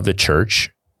elders of the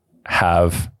church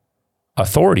have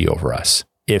authority over us.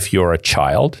 If you're a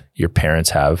child, your parents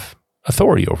have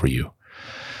authority over you.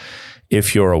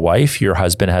 If you're a wife, your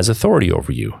husband has authority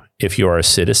over you. If you're a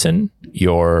citizen,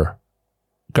 your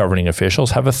governing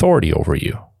officials have authority over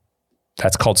you.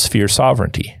 That's called sphere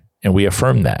sovereignty. And we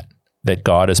affirm that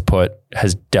God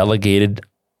has delegated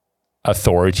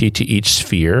authority to each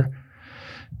sphere.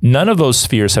 None of those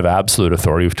spheres have absolute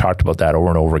authority. We've talked about that over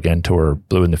and over again till we're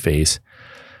blue in the face.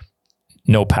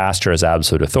 No pastor has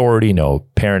absolute authority. No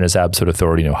parent has absolute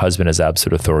authority. No husband has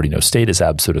absolute authority. No state has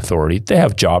absolute authority. They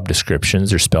have job descriptions.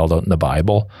 They're spelled out in the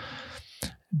Bible.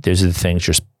 These are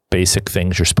the basic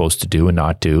things you're supposed to do and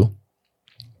not do.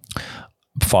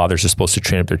 Fathers are supposed to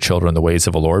train up their children in the ways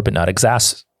of the Lord, but not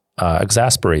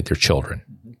exasperate their children.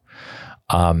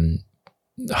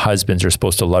 Husbands are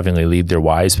supposed to lovingly lead their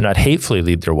wives, but not hatefully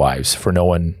lead their wives, for no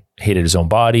one hated his own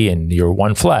body, and you're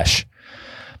one flesh.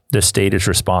 The state is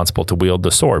responsible to wield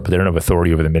the sword, but they don't have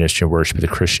authority over the ministry and worship of the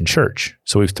Christian church.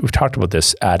 So we've talked about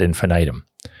this ad infinitum.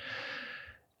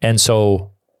 And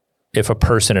so if a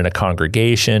person in a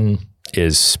congregation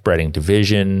is spreading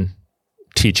division,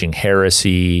 teaching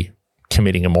heresy,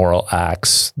 committing immoral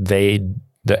acts, the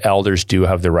elders do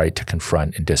have the right to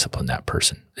confront and discipline that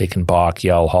person. They can balk,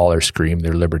 yell, holler, scream.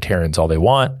 They're libertarians all they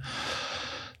want.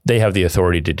 They have the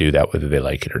authority to do that whether they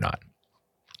like it or not.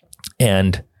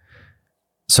 And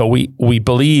so we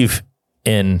believe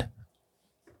in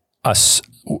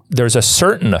there's a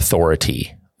certain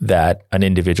authority that an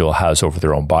individual has over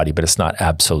their own body, but it's not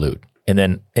absolute. And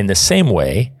then in the same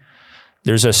way,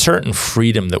 there's a certain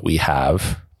freedom that we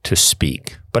have to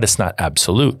speak, but it's not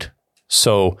absolute.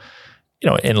 So,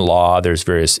 in law, there's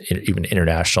various, even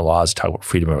international laws talk about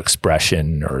freedom of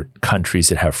expression, or countries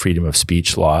that have freedom of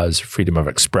speech laws. Freedom of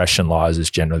expression laws is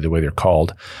generally the way they're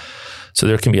called. So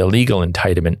there can be a legal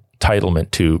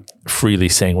entitlement to freely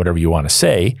saying whatever you want to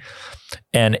say.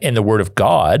 And in the Word of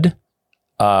God,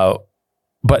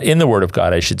 But in the Word of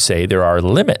God, I should say, there are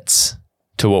limits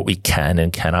to what we can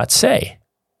and cannot say.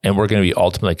 And we're going to be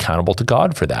ultimately accountable to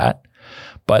God for that.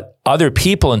 But other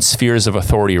people in spheres of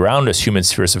authority around us, human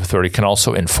spheres of authority, can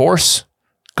also enforce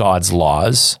God's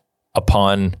laws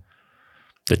upon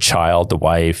the child, the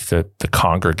wife, the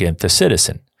congregant, the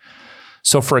citizen.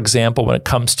 So, for example, when it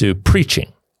comes to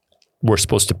preaching, we're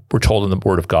told in the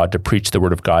Word of God to preach the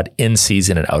Word of God in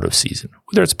season and out of season.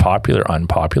 Whether it's popular or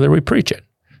unpopular, we preach it.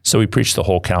 So we preach the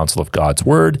whole counsel of God's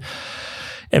Word.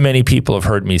 And many people have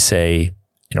heard me say,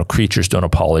 creatures don't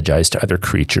apologize to other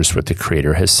creatures for what the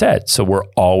Creator has said. So we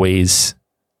always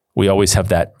have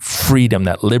that freedom,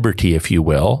 that liberty, if you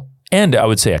will, and I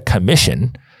would say a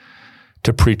commission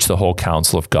to preach the whole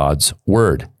counsel of God's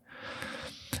Word.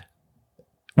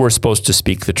 We're supposed to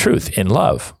speak the truth in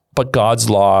love, but God's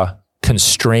law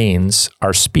constrains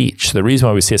our speech. The reason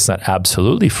why we say it's not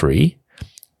absolutely free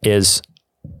is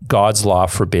God's law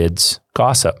forbids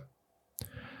gossip,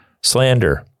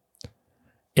 slander.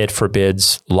 It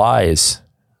forbids lies.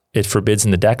 It forbids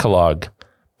in the Decalogue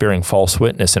bearing false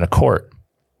witness in a court.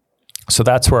 So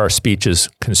that's where our speech is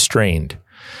constrained.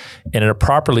 And in a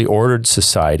properly ordered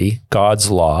society, God's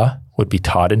law would be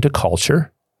taught into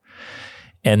culture.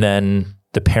 And then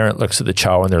the parent looks at the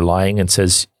child when they're lying and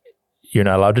says, you're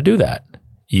not allowed to do that.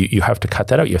 You have to cut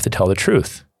that out. You have to tell the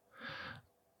truth.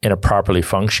 In a properly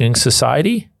functioning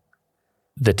society,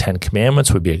 the 10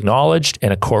 Commandments would be acknowledged,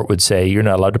 and a court would say, you're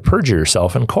not allowed to perjure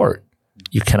yourself in court.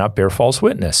 You cannot bear false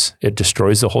witness. It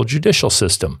destroys the whole judicial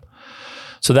system.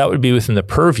 So that would be within the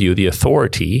purview, the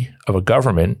authority of a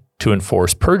government to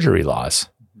enforce perjury laws.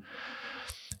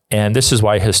 And this is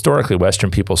why historically Western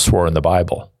people swore in the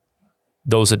Bible.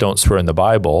 Those that don't swear in the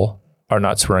Bible are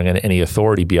not swearing in any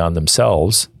authority beyond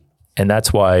themselves. And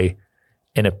that's why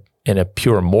in a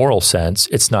pure moral sense,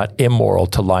 it's not immoral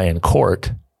to lie in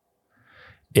court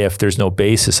if there's no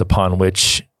basis upon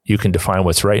which you can define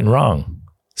what's right and wrong.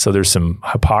 So there's some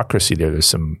hypocrisy there.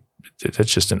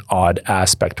 That's just an odd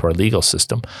aspect to our legal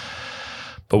system.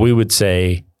 But we would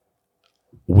say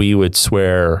we would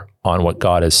swear on what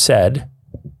God has said.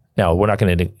 Now, we're not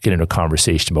going to get into a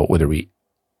conversation about whether we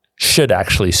should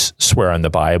actually swear on the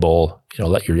Bible,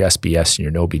 let your yes be yes and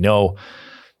your no be no.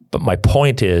 But my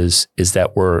point is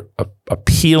that we're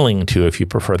appealing to, if you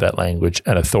prefer that language,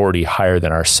 an authority higher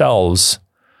than ourselves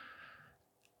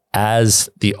as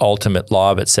the ultimate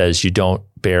law that says you don't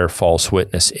bear false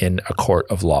witness in a court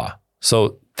of law.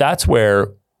 So that's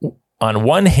where, on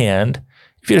one hand,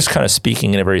 if you're just kind of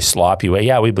speaking in a very sloppy way,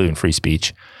 yeah, we believe in free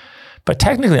speech, but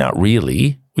technically not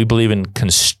really. We believe in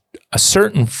a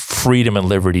certain freedom and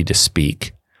liberty to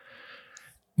speak,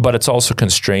 but it's also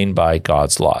constrained by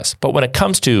God's laws. But when it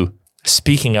comes to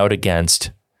speaking out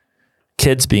against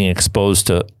kids being exposed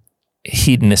to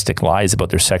hedonistic lies about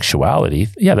their sexuality,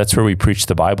 yeah, that's where we preach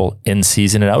the Bible in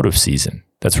season and out of season.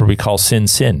 That's where we call sin,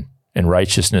 sin, and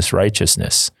righteousness,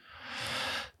 righteousness.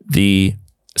 The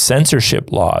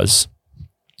censorship laws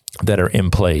that are in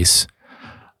place,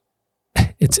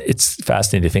 it's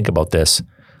fascinating to think about this.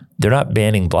 They're not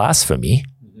banning blasphemy.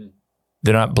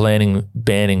 They're not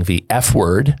banning the F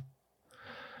word.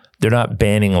 They're not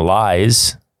banning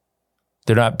lies.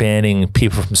 They're not banning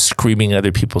people from screaming in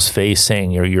other people's face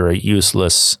saying you're a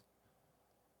useless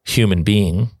human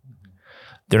being.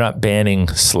 They're not banning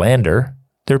slander.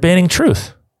 They're banning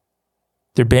truth.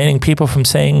 They're banning people from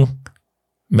saying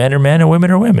men are men and women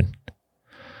are women.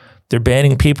 They're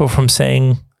banning people from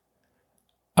saying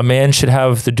a man should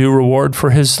have the due reward for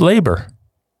his labor.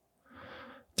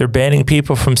 They're banning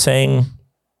people from saying,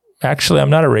 actually, I'm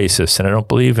not a racist and I don't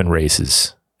believe in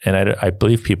races. And I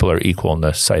believe people are equal in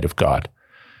the sight of God.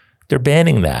 They're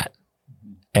banning that.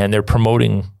 And they're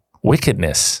promoting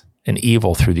wickedness and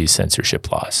evil through these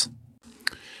censorship laws.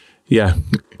 Yeah.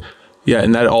 Yeah.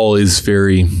 And that all is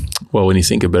very, well, when you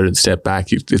think about it and step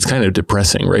back, it's kind of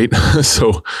depressing, right?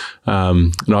 So,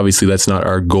 and obviously that's not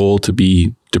our goal to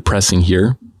be depressing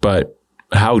here, but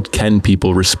how can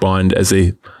people respond as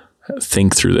they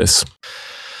think through this?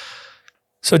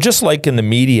 So just like in the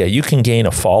media, you can gain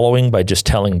a following by just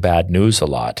telling bad news a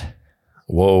lot.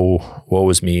 Woe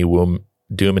is me,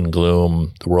 doom and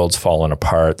gloom, the world's falling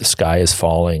apart, the sky is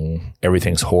falling,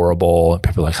 everything's horrible. And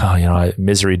people are like,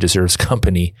 misery deserves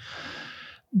company.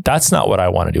 That's not what I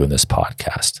want to do in this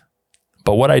podcast.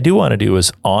 But what I do want to do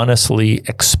is honestly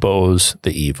expose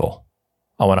the evil.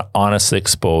 I want to honestly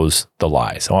expose the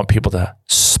lies. I want people to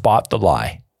spot the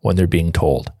lie when they're being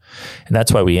told. And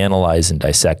that's why we analyze and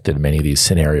dissected many of these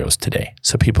scenarios today.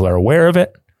 So people are aware of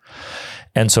it.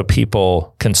 And so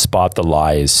people can spot the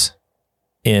lies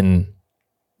in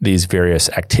these various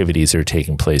activities that are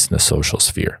taking place in the social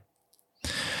sphere.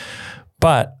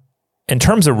 But in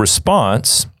terms of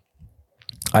response,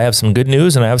 I have some good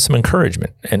news and I have some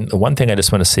encouragement. And the one thing I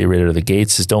just want to say right out of the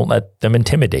gates is don't let them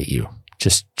intimidate you.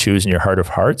 Just choose in your heart of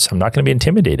hearts, I'm not going to be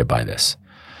intimidated by this.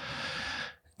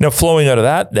 Now, flowing out of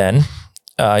that, then,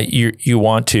 you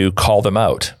want to call them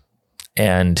out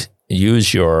and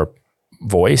use your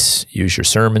voice, use your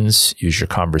sermons, use your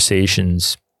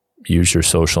conversations, use your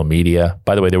social media.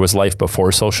 By the way, there was life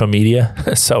before social media.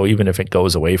 So even if it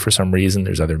goes away for some reason,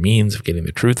 there's other means of getting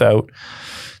the truth out.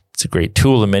 It's a great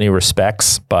tool in many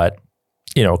respects, but,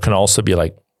 it can also be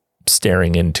like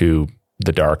staring into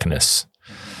the darkness.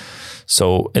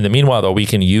 So in the meanwhile, though, we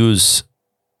can use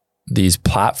these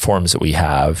platforms that we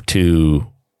have to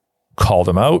call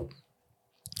them out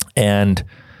and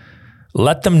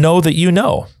let them know that you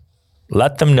know.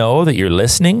 Let them know that you're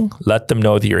listening. Let them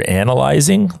know that you're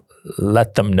analyzing.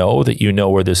 Let them know that you know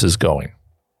where this is going.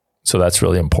 So that's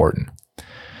really important.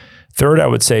 Third, I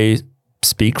would say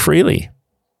speak freely.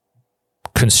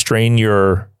 Constrain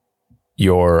your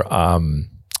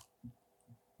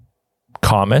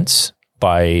comments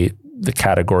by the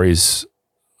categories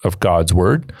of God's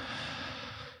word.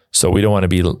 So we don't want to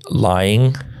be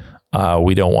lying.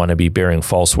 We don't want to be bearing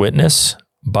false witness,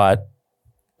 but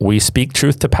we speak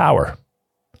truth to power.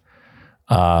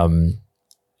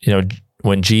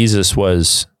 When Jesus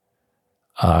was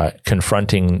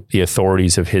confronting the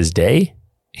authorities of his day,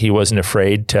 he wasn't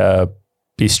afraid to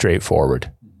be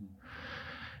straightforward.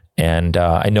 And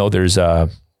I know there's a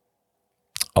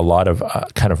lot of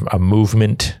kind of a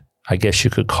movement, I guess you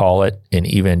could call it, in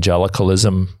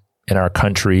evangelicalism in our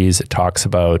countries. It talks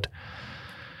about,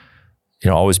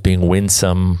 always being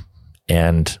winsome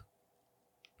and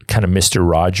kind of Mr.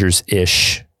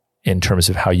 Rogers-ish in terms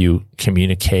of how you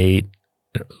communicate,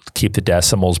 keep the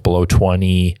decimals below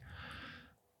 20,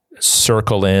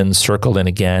 circle in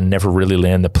again, never really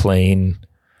land the plane,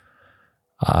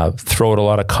 throw out a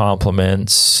lot of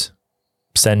compliments,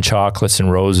 send chocolates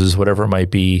and roses, whatever it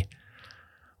might be.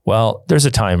 Well, there's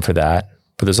a time for that,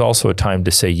 but there's also a time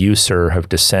to say, you, sir, have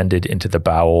descended into the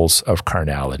bowels of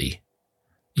carnality.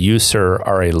 You, sir,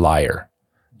 are a liar.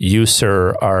 You,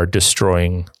 sir, are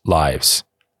destroying lives.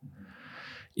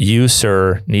 You,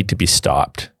 sir, need to be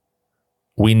stopped.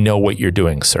 We know what you're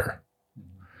doing, sir.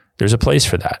 There's a place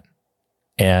for that.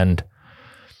 And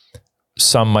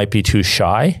some might be too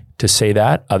shy to say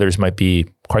that. Others might be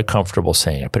quite comfortable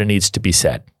saying it, but it needs to be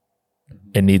said.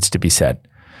 It needs to be said.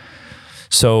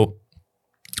 So,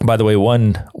 by the way,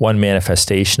 one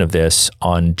manifestation of this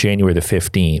on January the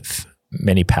 15th,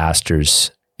 many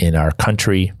pastors in our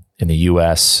country, in the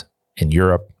US, in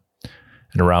Europe,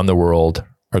 and around the world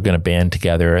are going to band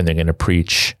together and they're going to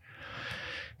preach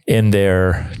in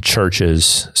their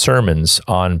churches sermons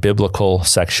on biblical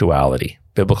sexuality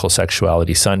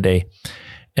Sunday.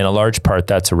 In a large part,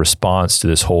 that's a response to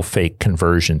this whole fake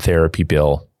conversion therapy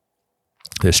bill,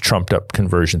 this trumped up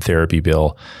conversion therapy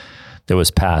bill that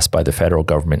was passed by the federal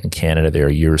government in Canada there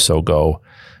a year or so ago,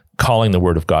 calling the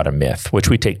Word of God a myth, which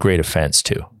we take great offense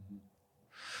to.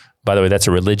 By the way, that's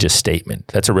a religious statement.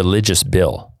 That's a religious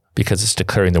bill because it's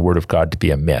declaring the Word of God to be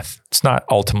a myth. It's not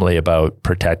ultimately about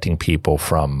protecting people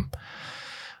from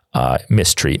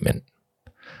mistreatment.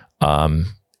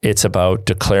 It's about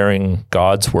declaring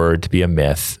God's Word to be a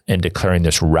myth and declaring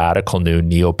this radical new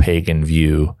neo-pagan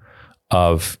view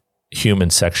of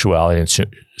human sexuality and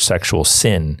sexual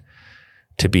sin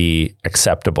to be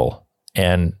acceptable.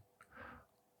 And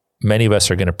many of us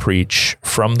are going to preach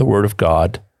from the Word of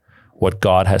God what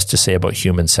God has to say about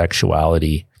human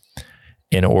sexuality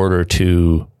in order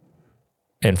to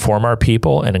inform our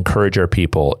people and encourage our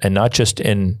people, and not just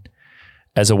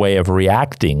as a way of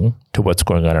reacting to what's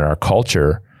going on in our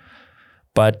culture,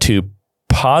 but to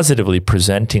positively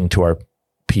present to our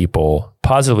people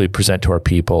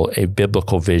a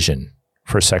biblical vision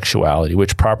for sexuality,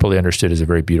 which properly understood is a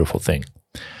very beautiful thing.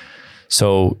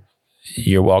 So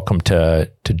you're welcome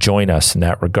to join us in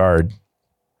that regard.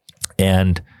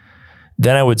 And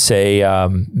then I would say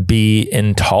be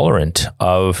intolerant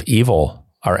of evil.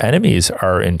 Our enemies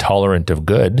are intolerant of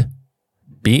good.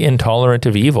 Be intolerant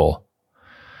of evil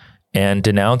and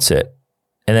denounce it.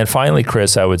 And then finally,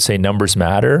 Chris, I would say numbers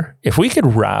matter. If we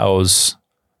could rouse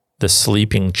the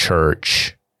sleeping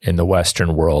church in the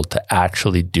Western world to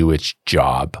actually do its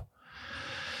job,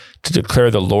 to declare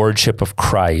the lordship of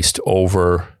Christ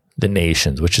over the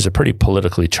nations, which is a pretty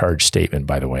politically charged statement,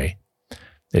 by the way,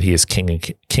 that he is King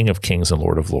of Kings and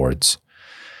Lord of Lords.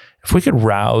 If we could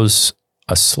rouse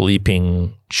a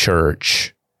sleeping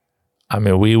church,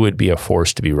 we would be a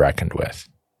force to be reckoned with.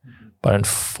 But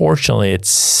unfortunately, it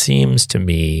seems to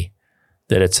me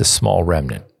that it's a small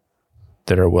remnant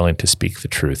that are willing to speak the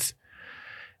truth.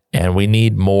 And we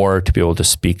need more to be able to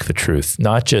speak the truth,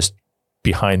 not just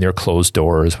behind their closed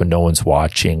doors when no one's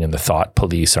watching and the thought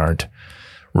police aren't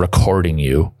recording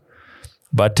you,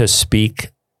 but to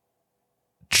speak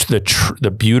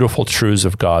the beautiful truths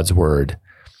of God's word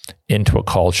into a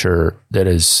culture that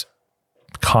is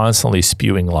constantly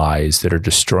spewing lies that are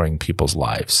destroying people's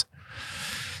lives.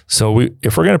 So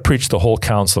if we're going to preach the whole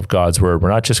counsel of God's word, we're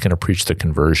not just going to preach the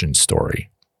conversion story.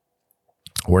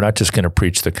 We're not just going to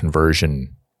preach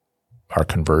our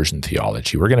conversion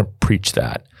theology. We're going to preach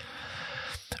that.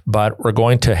 But we're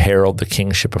going to herald the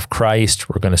kingship of Christ.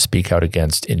 We're going to speak out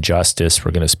against injustice.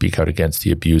 We're going to speak out against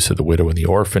the abuse of the widow and the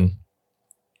orphan.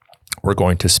 We're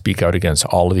going to speak out against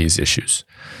all of these issues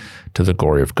to the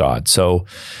glory of God. So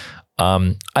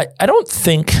I don't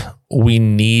think we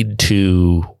need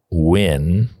to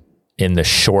win in the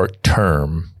short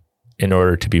term in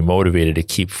order to be motivated to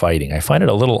keep fighting. I find it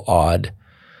a little odd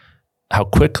how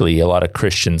quickly a lot of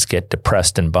Christians get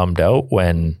depressed and bummed out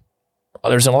when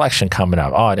there's an election coming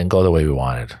up. Oh, it didn't go the way we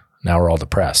wanted. Now we're all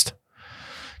depressed.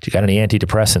 Do you got any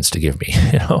antidepressants to give me?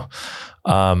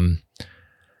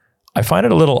 I find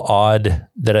it a little odd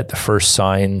that at the first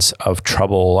signs of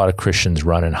trouble, a lot of Christians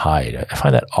run and hide. I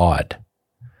find that odd.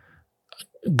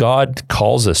 God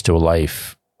calls us to a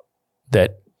life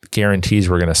that guarantees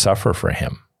we're going to suffer for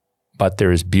him, but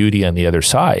there is beauty on the other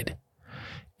side.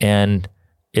 And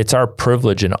it's our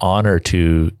privilege and honor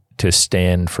to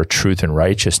stand for truth and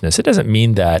righteousness. It doesn't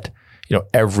mean that,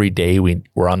 every day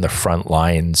we're on the front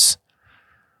lines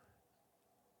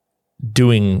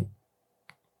doing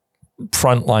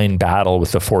frontline battle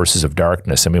with the forces of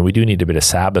darkness. I mean, we do need a bit of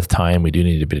Sabbath time. We do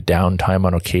need a bit of downtime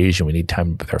on occasion. We need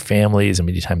time with our families, and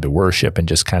we need time to worship and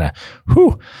just kind of,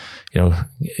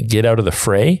 get out of the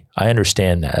fray. I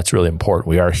understand that. That's really important.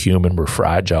 We are human. We're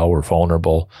fragile. We're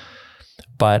vulnerable.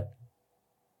 But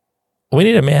we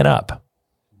need to man up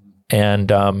and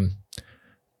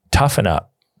toughen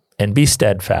up and be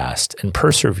steadfast and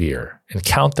persevere and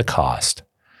count the cost.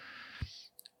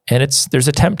 And there's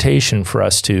a temptation for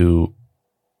us to,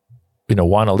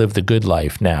 want to live the good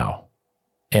life now.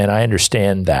 And I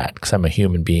understand that because I'm a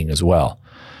human being as well.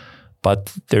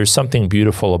 But there's something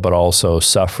beautiful about also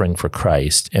suffering for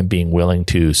Christ and being willing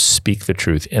to speak the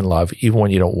truth in love, even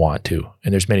when you don't want to.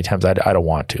 And there's many times I don't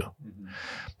want to. Mm-hmm.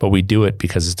 But we do it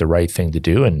because it's the right thing to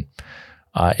do. And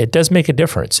it does make a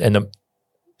difference. And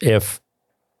if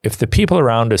the people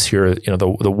around us hear,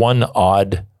 the one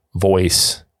odd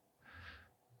voice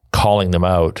calling them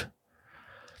out,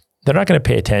 they're not going to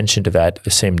pay attention to that to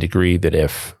the same degree that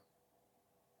if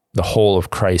the whole of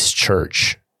Christ's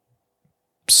church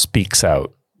speaks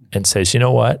out and says, you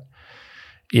know what?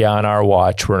 Yeah, on our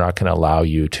watch, we're not going to allow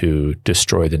you to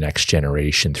destroy the next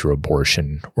generation through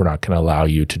abortion. We're not going to allow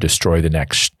you to destroy the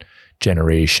next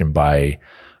generation by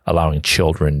allowing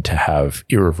children to have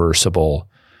irreversible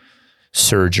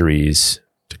surgeries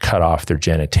to cut off their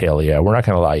genitalia. We're not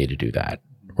going to allow you to do that.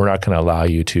 We're not going to allow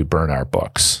you to burn our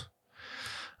books.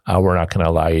 We're not going to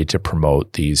allow you to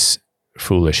promote these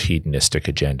foolish hedonistic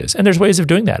agendas. And there's ways of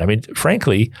doing that. I mean,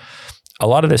 frankly, a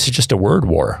lot of this is just a word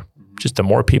war. Just the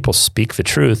more people speak the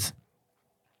truth,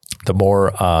 the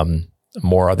more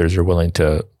others are willing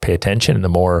to pay attention, and the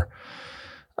more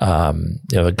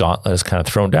the gauntlet is kind of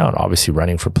thrown down. Obviously,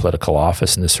 running for political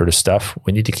office and this sort of stuff,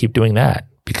 we need to keep doing that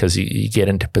because you get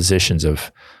into positions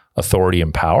of authority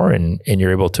and power, and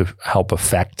you're able to help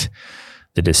affect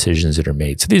the decisions that are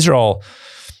made. So these are all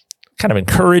kind of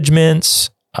encouragements,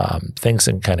 things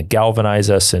that kind of galvanize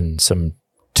us, and some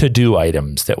to-do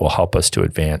items that will help us to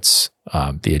advance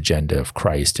the agenda of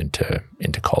Christ into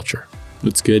culture.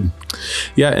 That's good.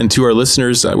 Yeah, and to our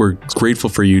listeners, we're grateful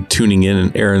for you tuning in.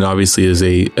 And Aaron obviously is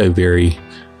a very,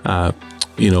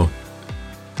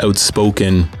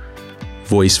 outspoken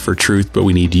voice for truth, but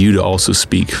we need you to also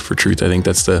speak for truth. I think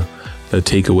that's the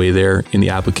takeaway there in the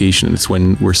application. It's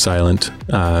when we're silent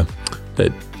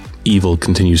that evil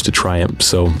continues to triumph.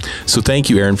 So thank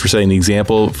you, Aaron, for setting the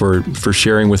example, for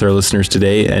sharing with our listeners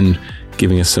today and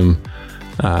giving us some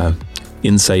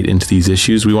insight into these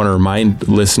issues. We want to remind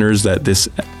listeners that this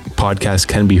podcast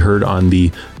can be heard on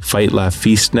the Fight Laugh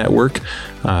Feast Network,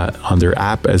 on their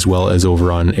app, as well as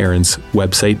over on Aaron's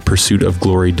website,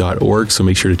 pursuitofglory.org. So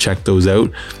make sure to check those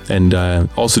out, and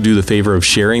also do the favor of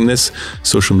sharing this.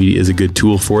 Social media is a good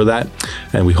tool for that.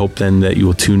 And we hope then that you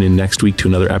will tune in next week to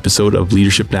another episode of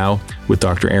Leadership Now with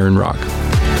Dr. Aaron Rock.